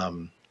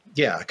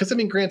 Because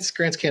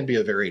grants can be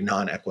a very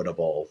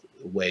non-equitable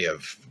way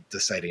of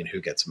deciding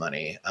who gets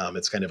money.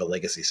 It's kind of a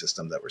legacy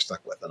system that we're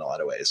stuck with in a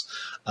lot of ways.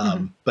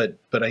 But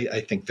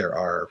I think there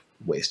are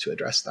ways to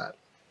address that.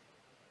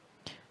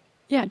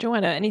 Yeah,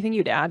 Joanna, anything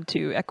you'd add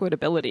to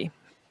equitability?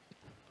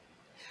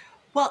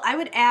 Well, I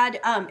would add,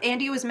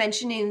 Andy was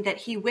mentioning that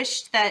he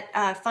wished that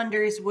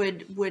funders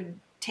would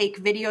take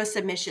video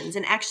submissions.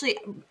 And actually,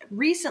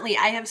 recently,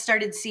 I have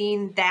started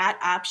seeing that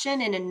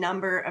option in a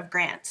number of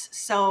grants.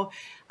 So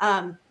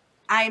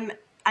I'm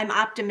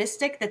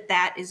optimistic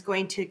that is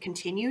going to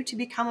continue to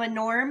become a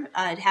norm,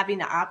 having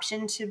the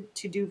option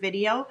to do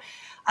video.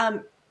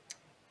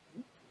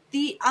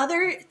 The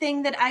other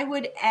thing that I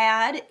would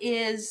add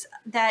is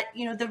that,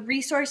 the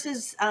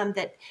resources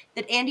that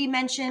Andy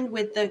mentioned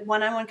with the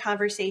one-on-one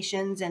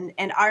conversations and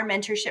our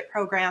mentorship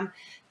program,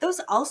 those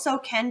also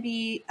can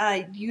be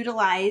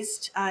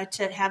utilized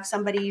to have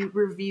somebody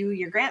review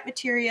your grant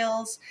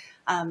materials,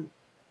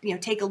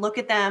 take a look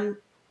at them.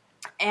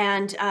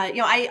 And,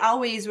 I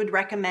always would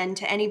recommend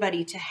to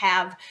anybody to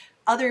have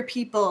other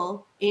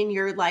people in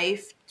your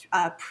life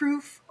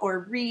proof or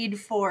read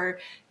for,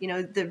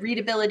 the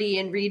readability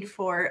and read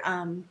for,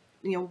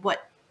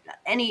 what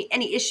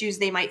any issues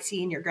they might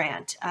see in your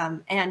grant.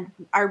 And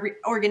our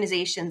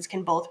organizations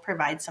can both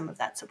provide some of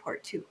that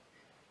support too.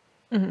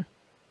 Mm-hmm.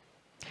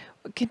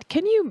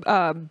 Can you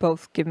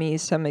both give me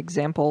some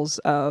examples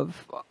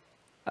of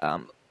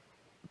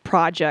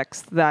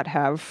projects that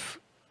have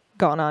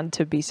gone on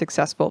to be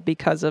successful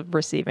because of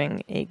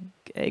receiving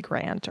a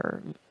grant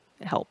or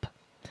help?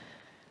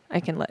 I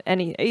can let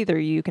either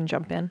you can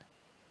jump in.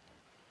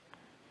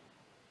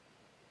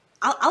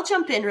 I'll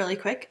jump in really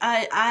quick.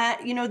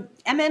 MMC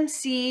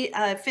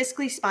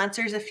fiscally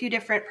sponsors a few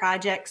different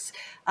projects.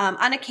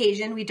 On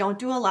occasion, we don't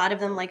do a lot of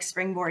them like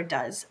Springboard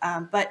does,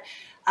 but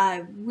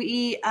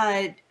we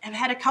have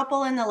had a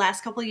couple in the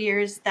last couple of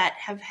years that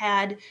have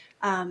had,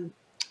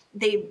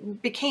 they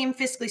became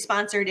fiscally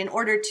sponsored in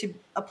order to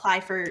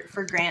apply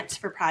for grants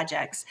for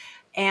projects.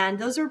 And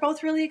those were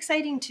both really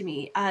exciting to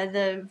me.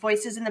 The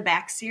Voices in the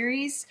Back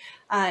series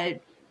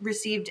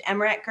received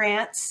MRAT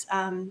grants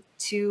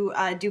to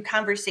do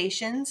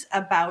conversations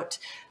about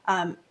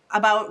and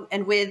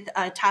with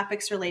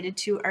topics related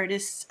to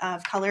artists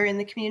of color in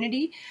the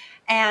community.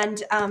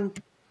 And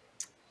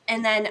then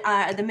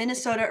the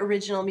Minnesota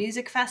Original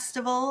Music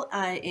Festival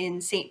in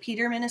St.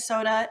 Peter,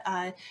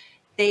 Minnesota,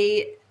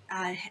 they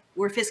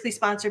were fiscally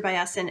sponsored by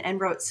us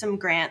and wrote some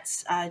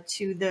grants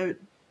to the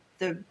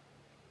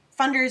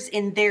funders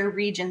in their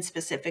region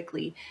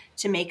specifically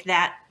to make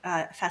that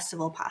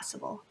festival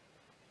possible.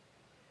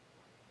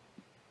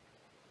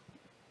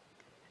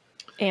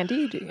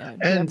 Andy, do you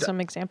have some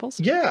examples?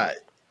 Yeah.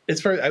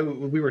 As far as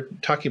we were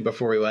talking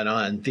before we went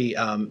on, the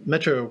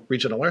Metro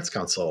Regional Arts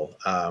Council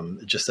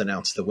just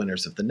announced the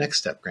winners of the Next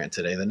Step grant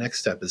today. The Next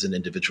Step is an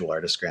individual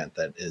artist grant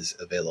that is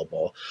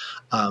available.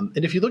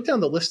 And if you look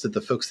down the list of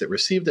the folks that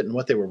received it and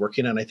what they were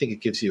working on, I think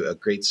it gives you a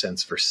great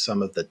sense for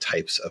some of the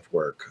types of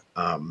work.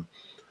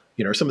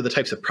 Or some of the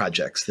types of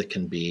projects that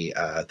can be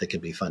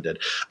funded.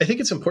 I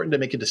think it's important to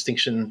make a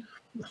distinction.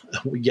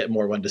 We get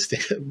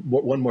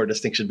one more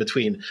distinction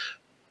between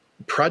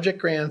project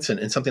grants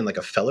and something like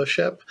a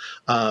fellowship.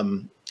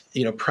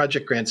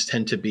 Project grants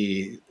tend to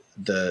be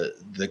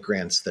the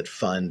grants that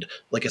fund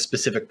like a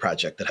specific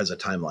project that has a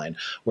timeline.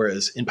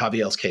 Whereas in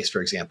PaviElle's case,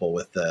 for example,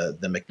 with the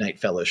McKnight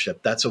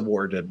Fellowship, that's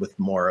awarded with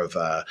more of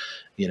a,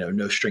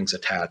 no strings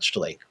attached,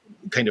 like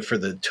kind of for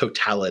the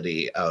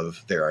totality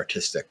of their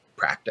artistic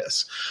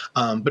practice.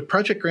 But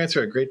project grants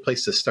are a great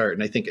place to start.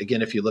 And I think,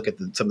 again, if you look at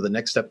some of the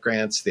Next Step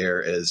grants,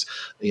 there is,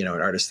 an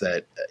artist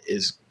that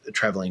is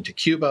traveling to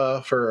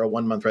Cuba for a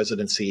 1-month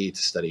residency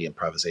to study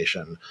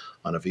improvisation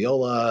on a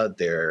viola.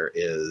 There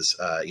is,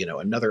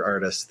 another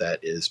artist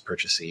that is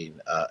purchasing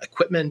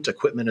equipment.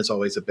 Equipment is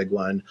always a big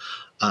one.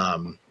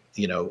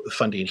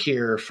 Funding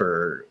here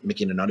for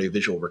making an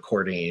audiovisual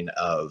recording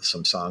of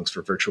some songs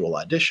for virtual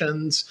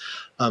auditions.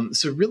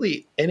 So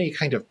really any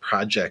kind of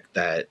project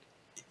that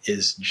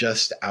is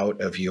just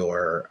out of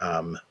your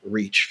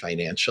reach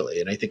financially.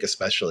 And I think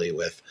especially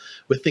with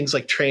things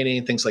like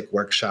training, things like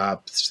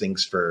workshops,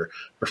 things for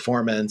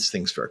performance,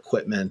 things for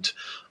equipment,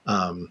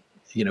 some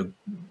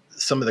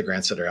of the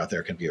grants that are out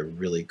there can be a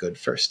really good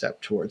first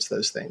step towards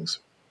those things.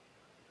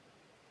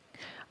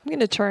 I'm going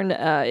to turn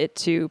it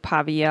to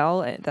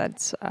PaviElle.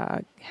 That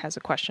has a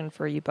question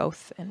for you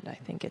both. And I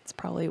think it's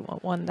probably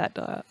one that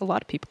a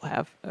lot of people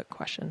have a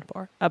question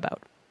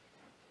about.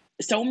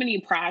 So many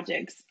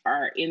projects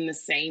are in the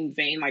same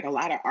vein. Like a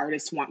lot of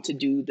artists want to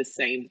do the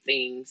same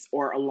things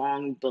or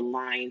along the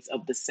lines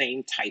of the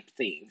same type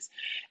things.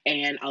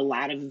 And a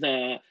lot of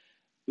the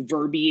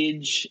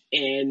verbiage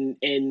and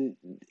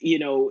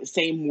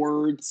same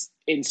words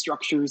and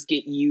structures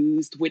get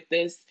used with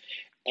this.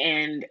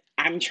 And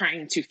I'm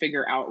trying to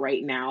figure out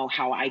right now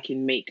how I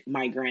can make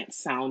my grant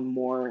sound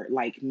more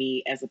like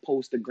me as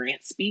opposed to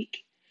grant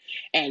speak,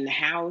 and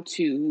how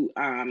to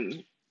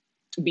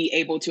be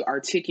able to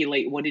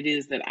articulate what it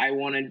is that I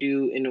want to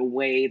do in a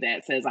way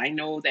that says, I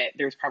know that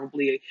there's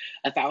probably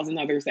 1,000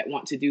 others that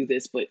want to do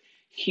this, but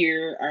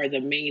here are the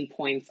main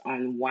points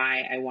on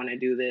why I want to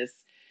do this,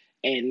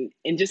 and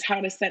just how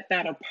to set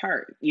that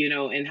apart,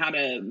 and how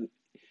to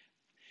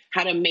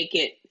make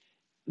it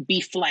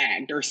be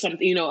flagged or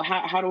something,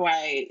 how do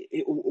I,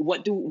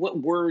 what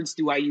words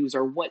do I use,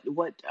 or what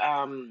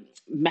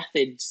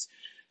methods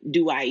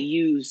do I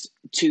use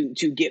to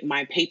get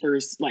my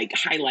papers like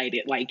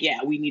highlighted? Like,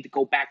 yeah, we need to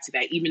go back to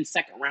that, even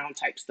second round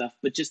type stuff,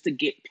 but just to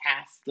get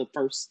past the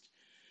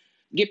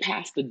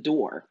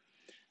door.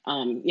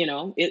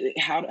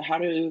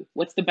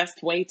 What's the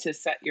best way to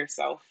set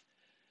yourself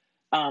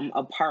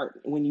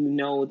apart when you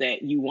know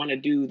that you want to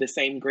do the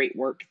same great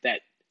work that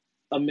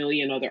a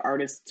million other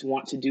artists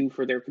want to do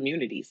for their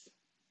communities?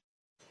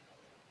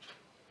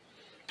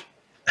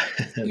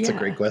 That's a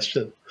great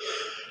question.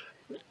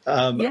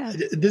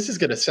 This is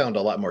going to sound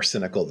a lot more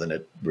cynical than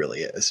it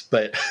really is,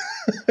 but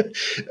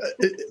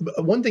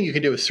one thing you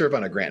can do is serve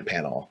on a grant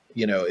panel,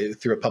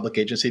 through a public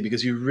agency,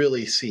 because you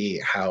really see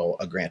how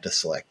a grant is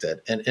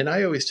selected. And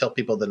I always tell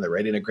people that they're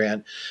writing a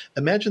grant,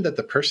 imagine that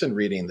the person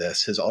reading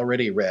this has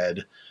already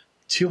read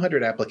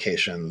 200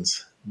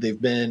 applications.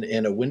 They've been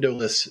in a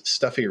windowless,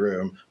 stuffy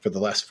room for the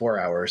last 4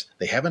 hours.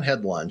 They haven't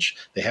had lunch.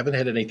 They haven't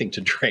had anything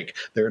to drink.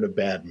 They're in a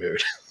bad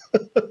mood.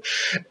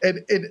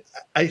 and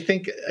I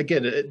think,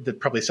 again, that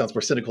probably sounds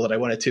more cynical than I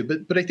wanted to,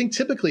 but I think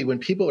typically when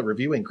people are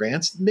reviewing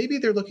grants, maybe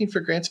they're looking for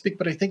grant speak,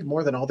 but I think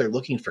more than all, they're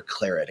looking for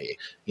clarity,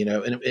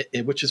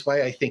 which is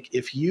why I think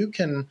if you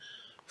can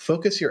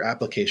focus your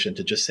application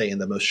to just say in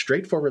the most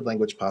straightforward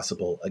language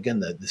possible, again,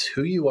 this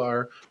who you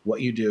are,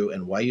 what you do,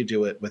 and why you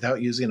do it,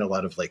 without using a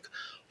lot of like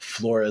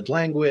florid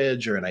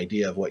language or an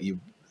idea of what you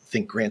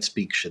think grant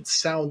speak should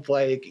sound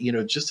like,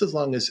 just as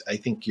long as I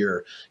think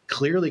you're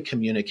clearly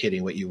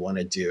communicating what you want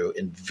to do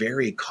in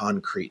very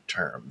concrete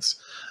terms.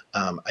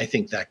 I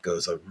think that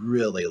goes a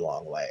really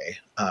long way.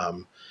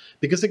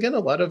 Because again, a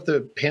lot of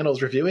the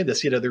panels reviewing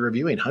this, they're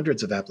reviewing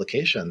hundreds of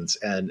applications.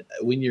 And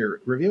when you're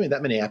reviewing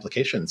that many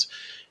applications,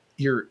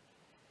 you're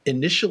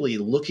initially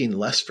looking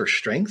less for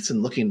strengths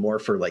and looking more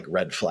for like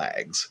red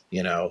flags,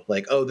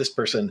 like, oh, this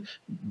person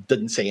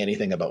didn't say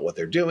anything about what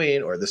they're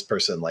doing, or this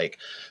person like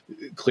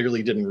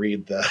clearly didn't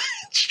read the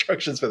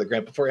instructions for the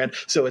grant beforehand,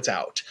 so it's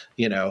out,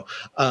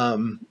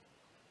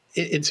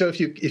 and so if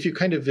you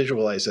kind of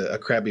visualize a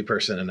crabby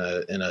person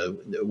in a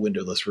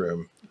windowless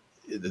room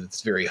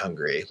that's very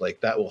hungry, like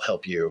that will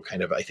help you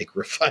kind of, I think,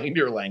 refine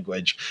your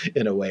language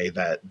in a way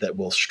that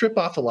will strip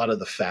off a lot of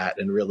the fat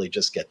and really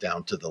just get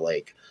down to the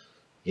like,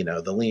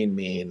 the lean,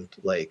 mean,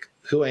 like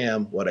who I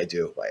am, what I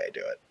do, why I do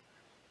it.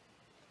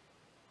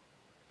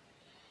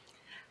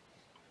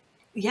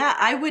 Yeah,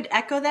 I would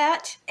echo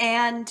that.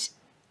 And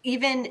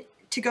even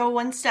to go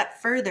one step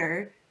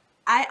further,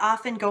 I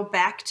often go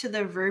back to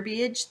the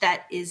verbiage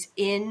that is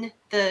in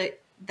the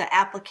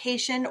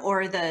application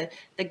or the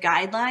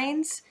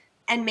guidelines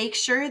and make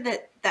sure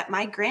that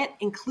my grant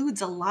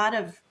includes a lot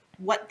of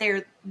what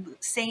they're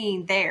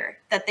saying there,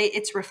 that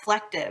it's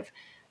reflective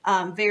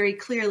very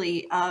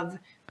clearly of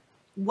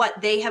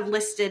what they have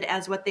listed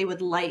as what they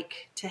would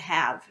like to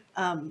have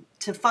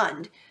to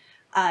fund.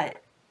 And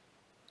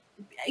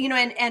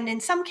in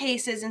some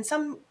cases, in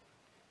some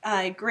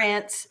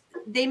grants,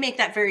 they make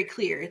that very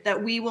clear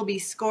that we will be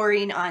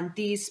scoring on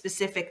these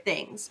specific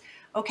things.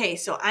 Okay,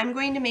 so I'm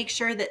going to make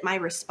sure that my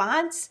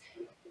response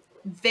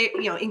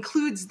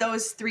includes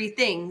those three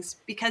things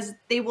because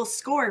they will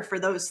score for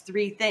those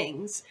three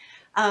things.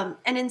 And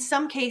in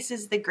some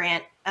cases, the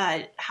grant,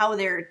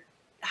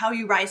 how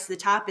you rise to the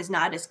top is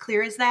not as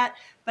clear as that.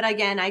 But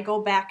again, I go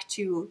back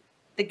to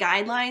the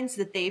guidelines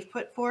that they've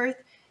put forth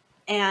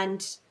and,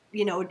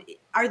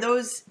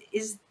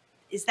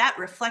 is that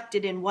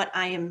reflected in what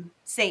I am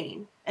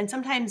saying? And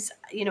sometimes,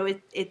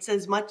 it's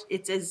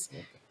as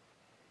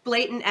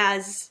blatant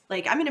as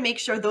like, I'm going to make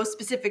sure those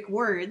specific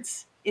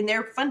words in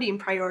their funding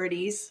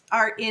priorities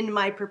are in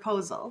my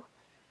proposal.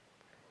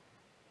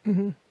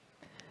 Mm-hmm.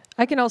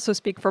 I can also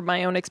speak from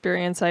my own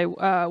experience. I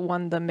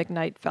won the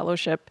McKnight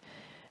Fellowship,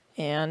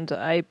 and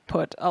I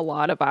put a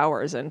lot of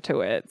hours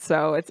into it.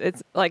 So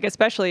it's like,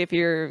 especially if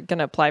you're going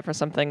to apply for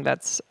something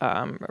that's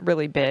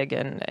really big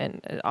and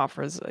it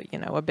offers,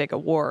 a big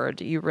award,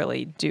 you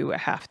really do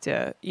have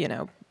to,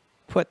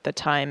 put the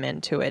time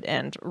into it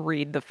and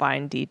read the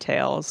fine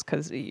details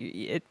because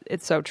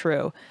it's so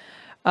true.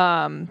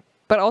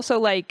 But also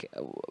like,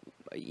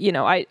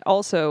 I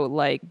also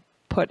like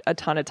put a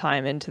ton of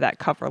time into that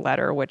cover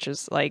letter, which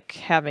is like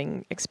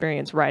having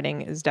experience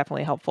writing is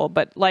definitely helpful.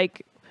 But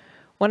like,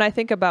 when I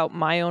think about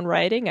my own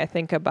writing, I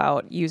think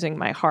about using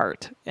my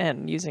heart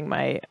and using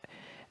my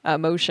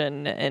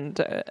emotion and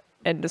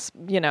just,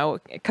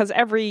 because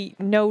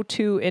no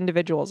two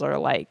individuals are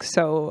alike.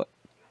 So,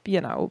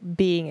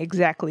 being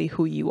exactly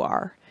who you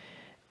are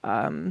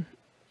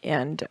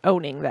and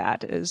owning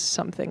that is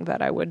something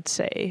that I would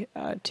say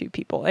to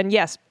people. And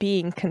yes,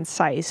 being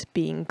concise,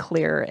 being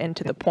clear and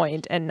to the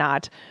point and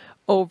not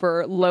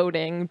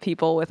overloading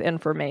people with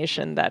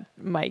information that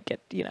might get,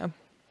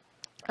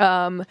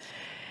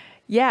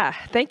 Yeah,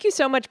 thank you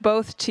so much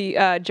both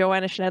to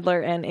Joanna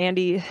Schnedler and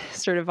Andy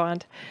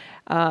Sturdevant.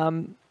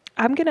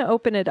 I'm going to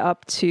open it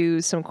up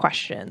to some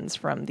questions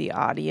from the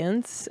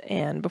audience.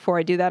 And before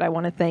I do that, I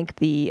want to thank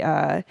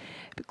the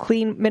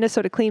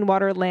Minnesota Clean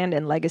Water, Land,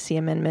 and Legacy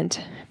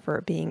Amendment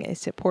for being a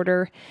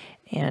supporter.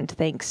 And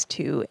thanks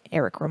to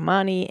Eric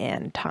Romani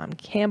and Tom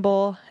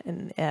Campbell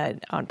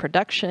on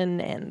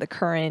production and The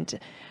Current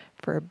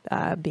for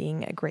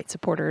being great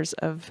supporters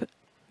of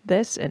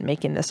this and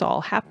making this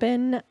all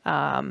happen.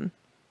 I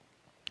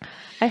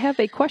have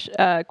a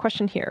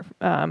question here.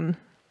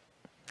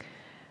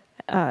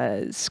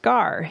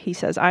 Scar, he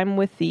says, I'm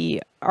with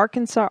the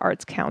Arkansas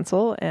Arts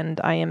Council,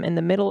 and I am in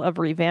the middle of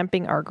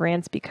revamping our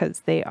grants because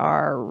they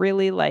are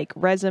really like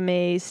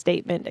resume,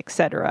 statement,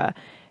 etc.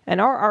 And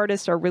our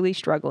artists are really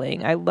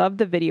struggling. I love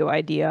the video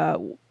idea.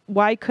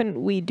 Why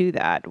couldn't we do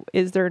that?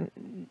 Is there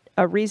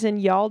a reason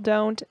y'all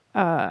don't?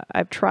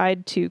 I've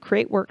tried to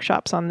create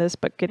workshops on this,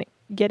 but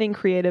getting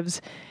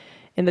creatives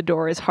in the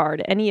door is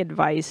hard. Any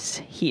advice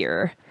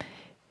here?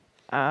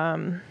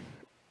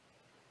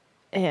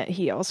 And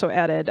he also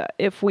added,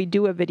 if we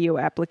do a video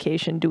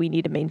application, do we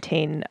need to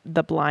maintain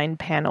the blind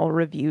panel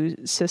review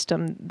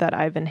system that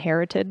I've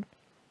inherited?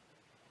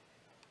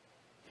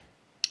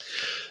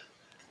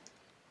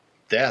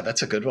 Yeah,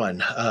 that's a good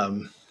one.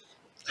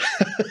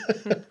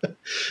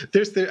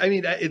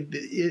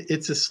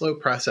 It's a slow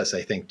process,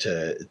 I think,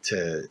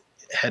 to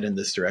head in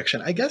this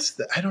direction. I guess,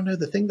 I don't know,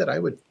 the thing that I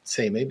would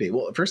say maybe,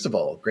 well, first of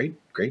all,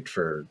 great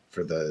for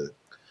the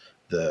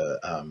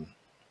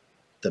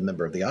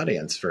member of the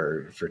audience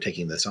for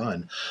taking this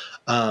on.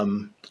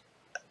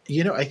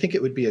 I think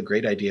it would be a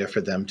great idea for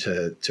them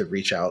to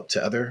reach out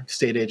to other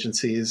state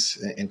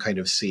agencies and kind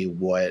of see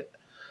what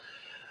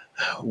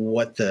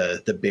what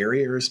the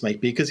barriers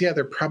might be, because yeah,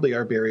 there probably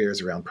are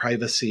barriers around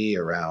privacy,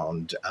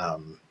 around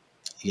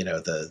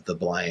the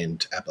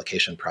blind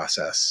application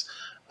process.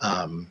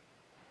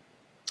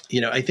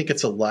 I think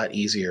it's a lot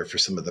easier for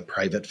some of the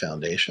private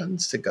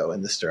foundations to go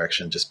in this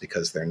direction, just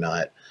because they're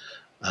not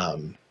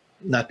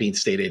being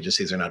state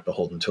agencies, are not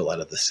beholden to a lot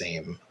of the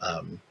same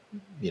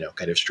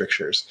kind of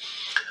strictures.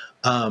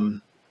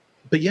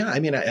 But yeah, I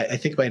mean, I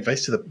think my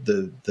advice to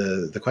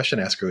the question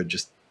asker would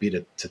just be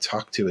to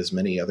talk to as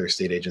many other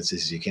state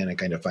agencies as you can and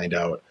kind of find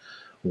out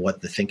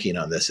what the thinking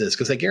on this is.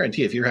 Because I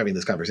guarantee if you're having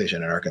this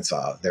conversation in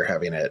Arkansas, they're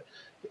having it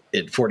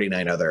in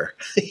 49 other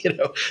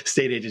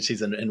state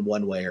agencies in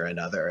one way or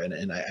another.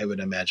 And I would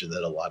imagine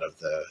that a lot of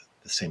the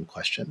same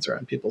questions are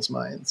on people's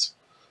minds.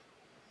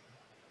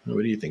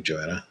 What do you think,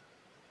 Joanna?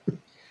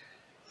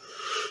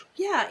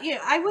 Yeah,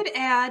 I would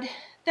add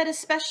that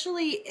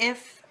especially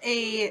if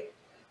a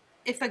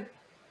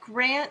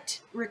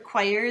grant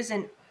requires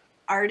an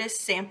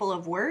artist sample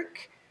of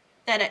work,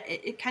 that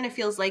it kind of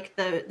feels like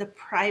the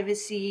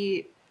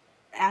privacy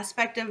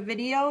aspect of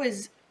video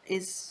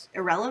is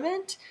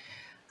irrelevant.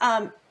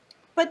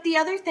 But the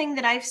other thing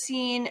that I've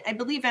seen, I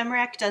believe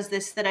MRAC does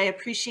this, that I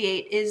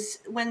appreciate, is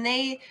when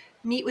they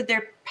meet with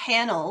their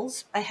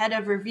panels ahead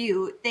of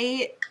review,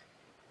 they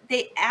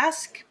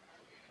ask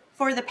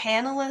for the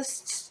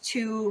panelists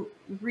to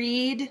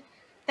read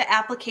the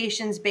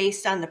applications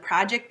based on the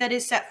project that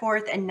is set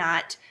forth, and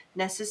not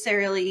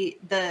necessarily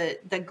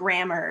the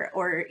grammar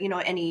or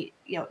any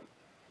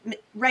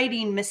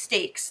writing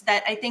mistakes.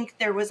 That I think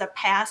there was a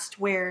past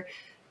where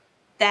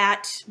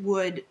that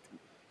would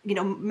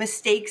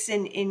mistakes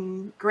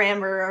in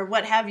grammar or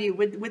what have you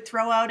would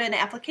throw out an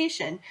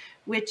application,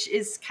 which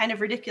is kind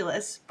of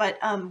ridiculous. But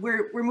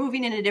we're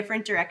moving in a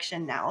different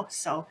direction now,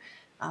 so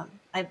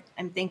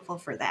I'm thankful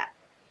for that.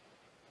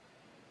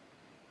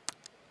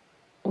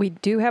 We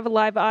do have a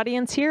live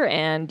audience here,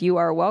 and you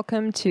are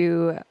welcome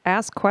to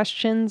ask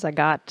questions. I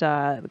got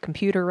the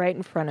computer right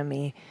in front of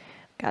me.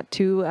 Got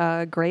two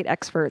great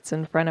experts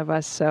in front of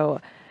us,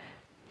 so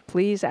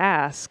please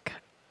ask.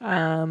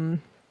 I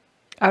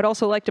would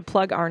also like to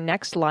plug our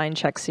next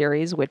LineCheck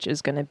series, which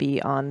is going to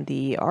be on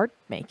the art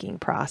making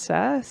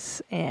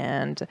process,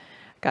 and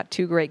got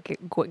two great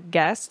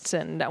guests,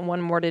 and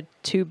one more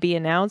to be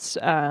announced,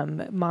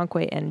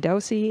 Monkwe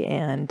Ndosi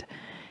and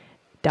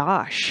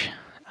Dosh.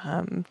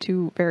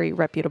 Two very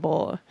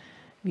reputable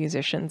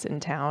musicians in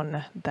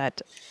town that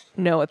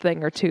know a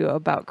thing or two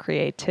about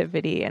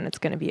creativity, and it's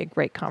going to be a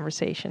great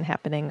conversation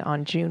happening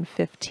on June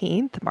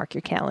 15th. Mark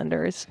your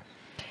calendars.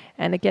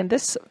 And again,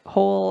 this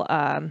whole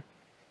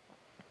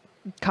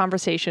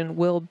conversation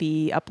will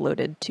be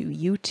uploaded to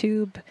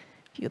YouTube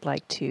if you'd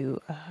like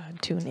to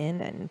tune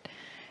in and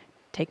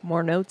take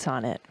more notes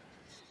on it.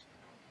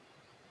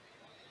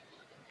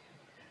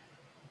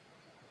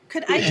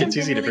 Could I jump It's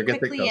easy in to really forget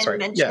quickly that. Oh, and sorry.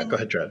 mention? Yeah, go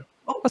ahead, Dread.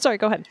 Oh, sorry,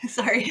 go ahead.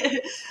 Sorry.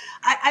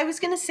 I was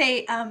going to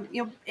say,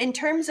 in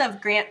terms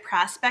of grant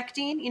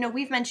prospecting,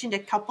 we've mentioned a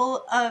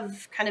couple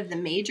of kind of the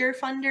major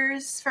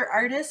funders for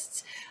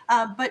artists,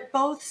 but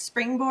both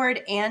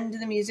Springboard and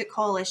the Music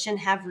Coalition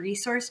have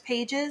resource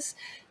pages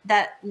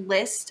that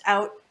list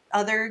out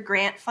other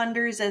grant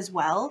funders as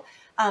well.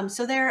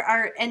 So there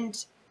are a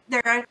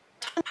ton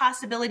of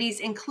possibilities,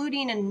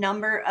 including a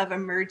number of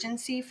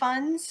emergency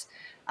funds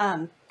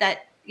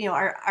that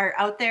are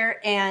out there,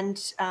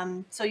 and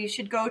so you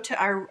should go to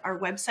our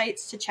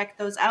websites to check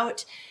those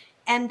out.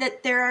 And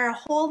that there are a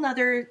whole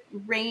nother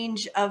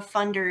range of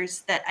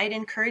funders that I'd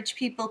encourage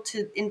people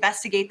to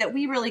investigate that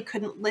we really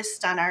couldn't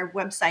list on our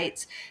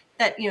websites.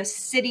 That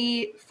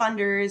city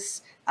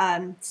funders,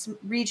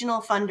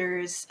 regional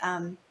funders,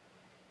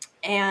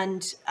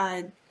 and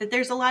that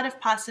there's a lot of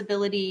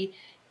possibility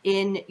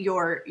in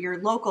your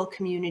local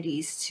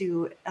communities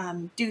to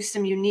do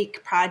some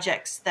unique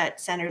projects that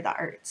center the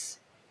arts.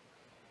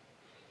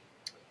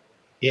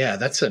 Yeah,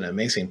 that's an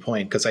amazing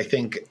point, because I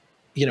think,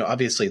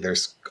 obviously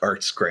there's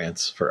arts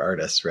grants for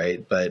artists,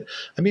 right? But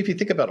I mean, if you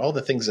think about all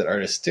the things that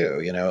artists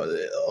do,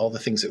 all the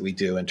things that we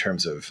do in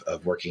terms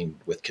of working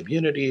with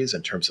communities,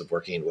 in terms of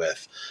working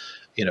with,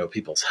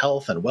 people's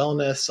health and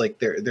wellness, like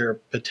there are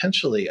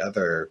potentially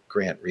other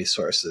grant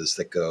resources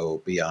that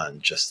go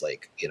beyond just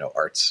like,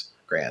 arts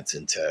grants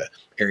into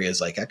areas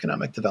like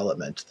economic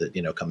development that,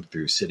 come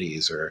through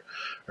cities or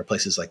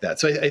places like that.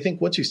 So I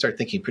think once you start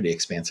thinking pretty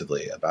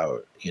expansively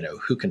about,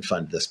 who can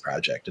fund this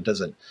project, it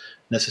doesn't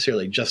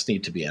necessarily just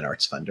need to be an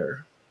arts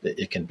funder.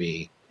 It can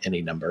be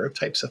any number of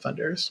types of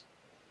funders.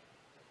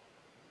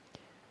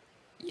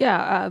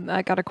 Yeah,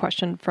 I got a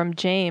question from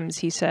James.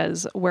 He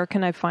says, where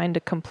can I find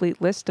a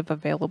complete list of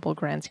available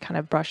grants? Kind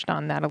of brushed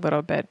on that a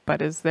little bit,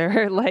 but is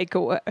there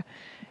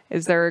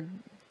is there a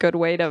good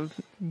way to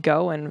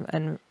go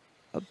and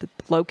a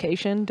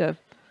location to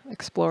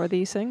explore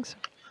these things?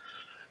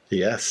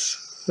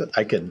 Yes,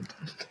 I can.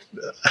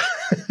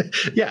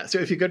 Yeah, so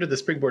if you go to the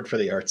Springboard for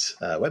the Arts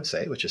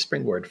website, which is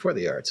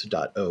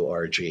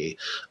springboardforthearts.org,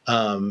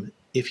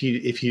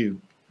 if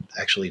you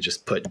actually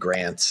just put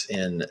grants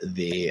in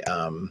the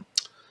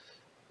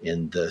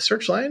in the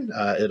search line,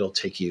 it'll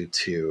take you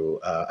to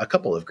a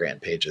couple of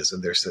grant pages,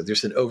 and there's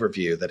an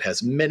overview that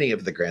has many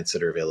of the grants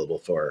that are available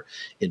for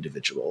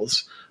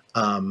individuals.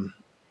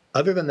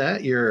 Other than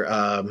that, your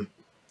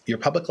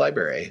public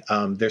library.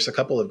 There's a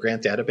couple of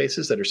grant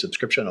databases that are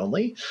subscription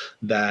only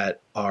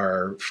that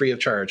are free of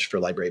charge for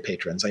library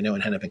patrons. I know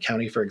in Hennepin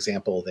County, for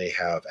example, they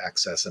have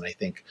access, and I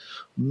think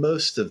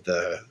most of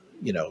the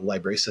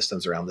library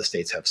systems around the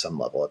states have some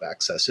level of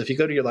access. So if you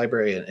go to your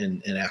library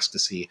and ask to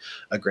see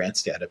a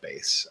grants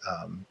database,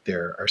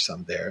 there are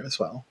some there as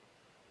well.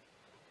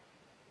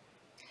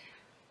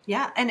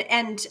 Yeah,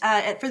 and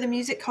for the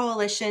Music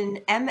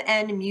Coalition,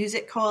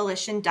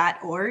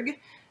 mnmusiccoalition.org.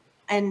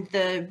 And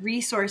the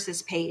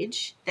resources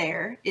page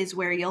there is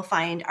where you'll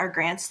find our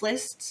grants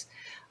lists.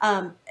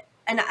 And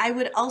I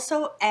would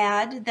also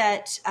add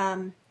that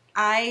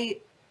I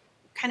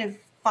kind of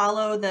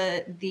follow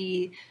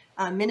the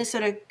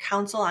Minnesota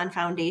Council on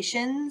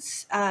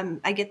Foundations.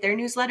 I get their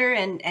newsletter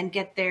and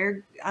get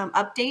their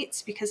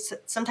updates, because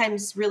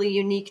sometimes really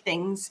unique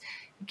things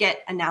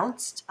get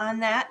announced on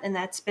that. And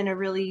that's been a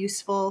really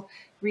useful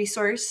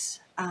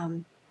resource.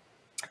 And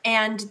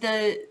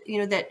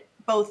that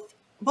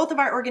both of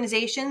our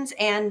organizations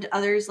and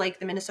others like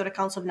the Minnesota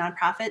Council of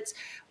Nonprofits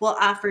will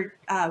offer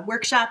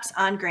workshops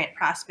on grant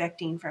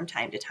prospecting from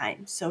time to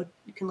time. So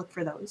you can look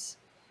for those.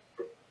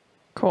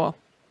 Cool.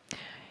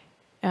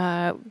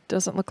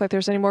 Doesn't look like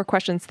there's any more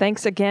questions.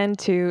 Thanks again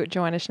to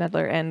Joanna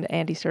Schnedler and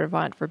Andy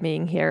Sturdevant for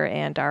being here,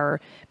 and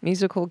our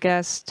musical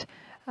guest,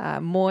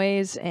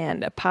 Moise,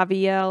 and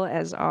PaviElle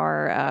as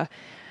our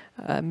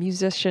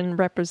musician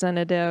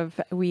representative.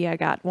 We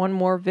got one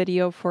more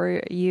video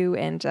for you,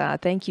 and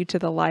thank you to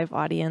the live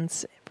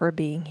audience for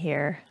being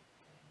here.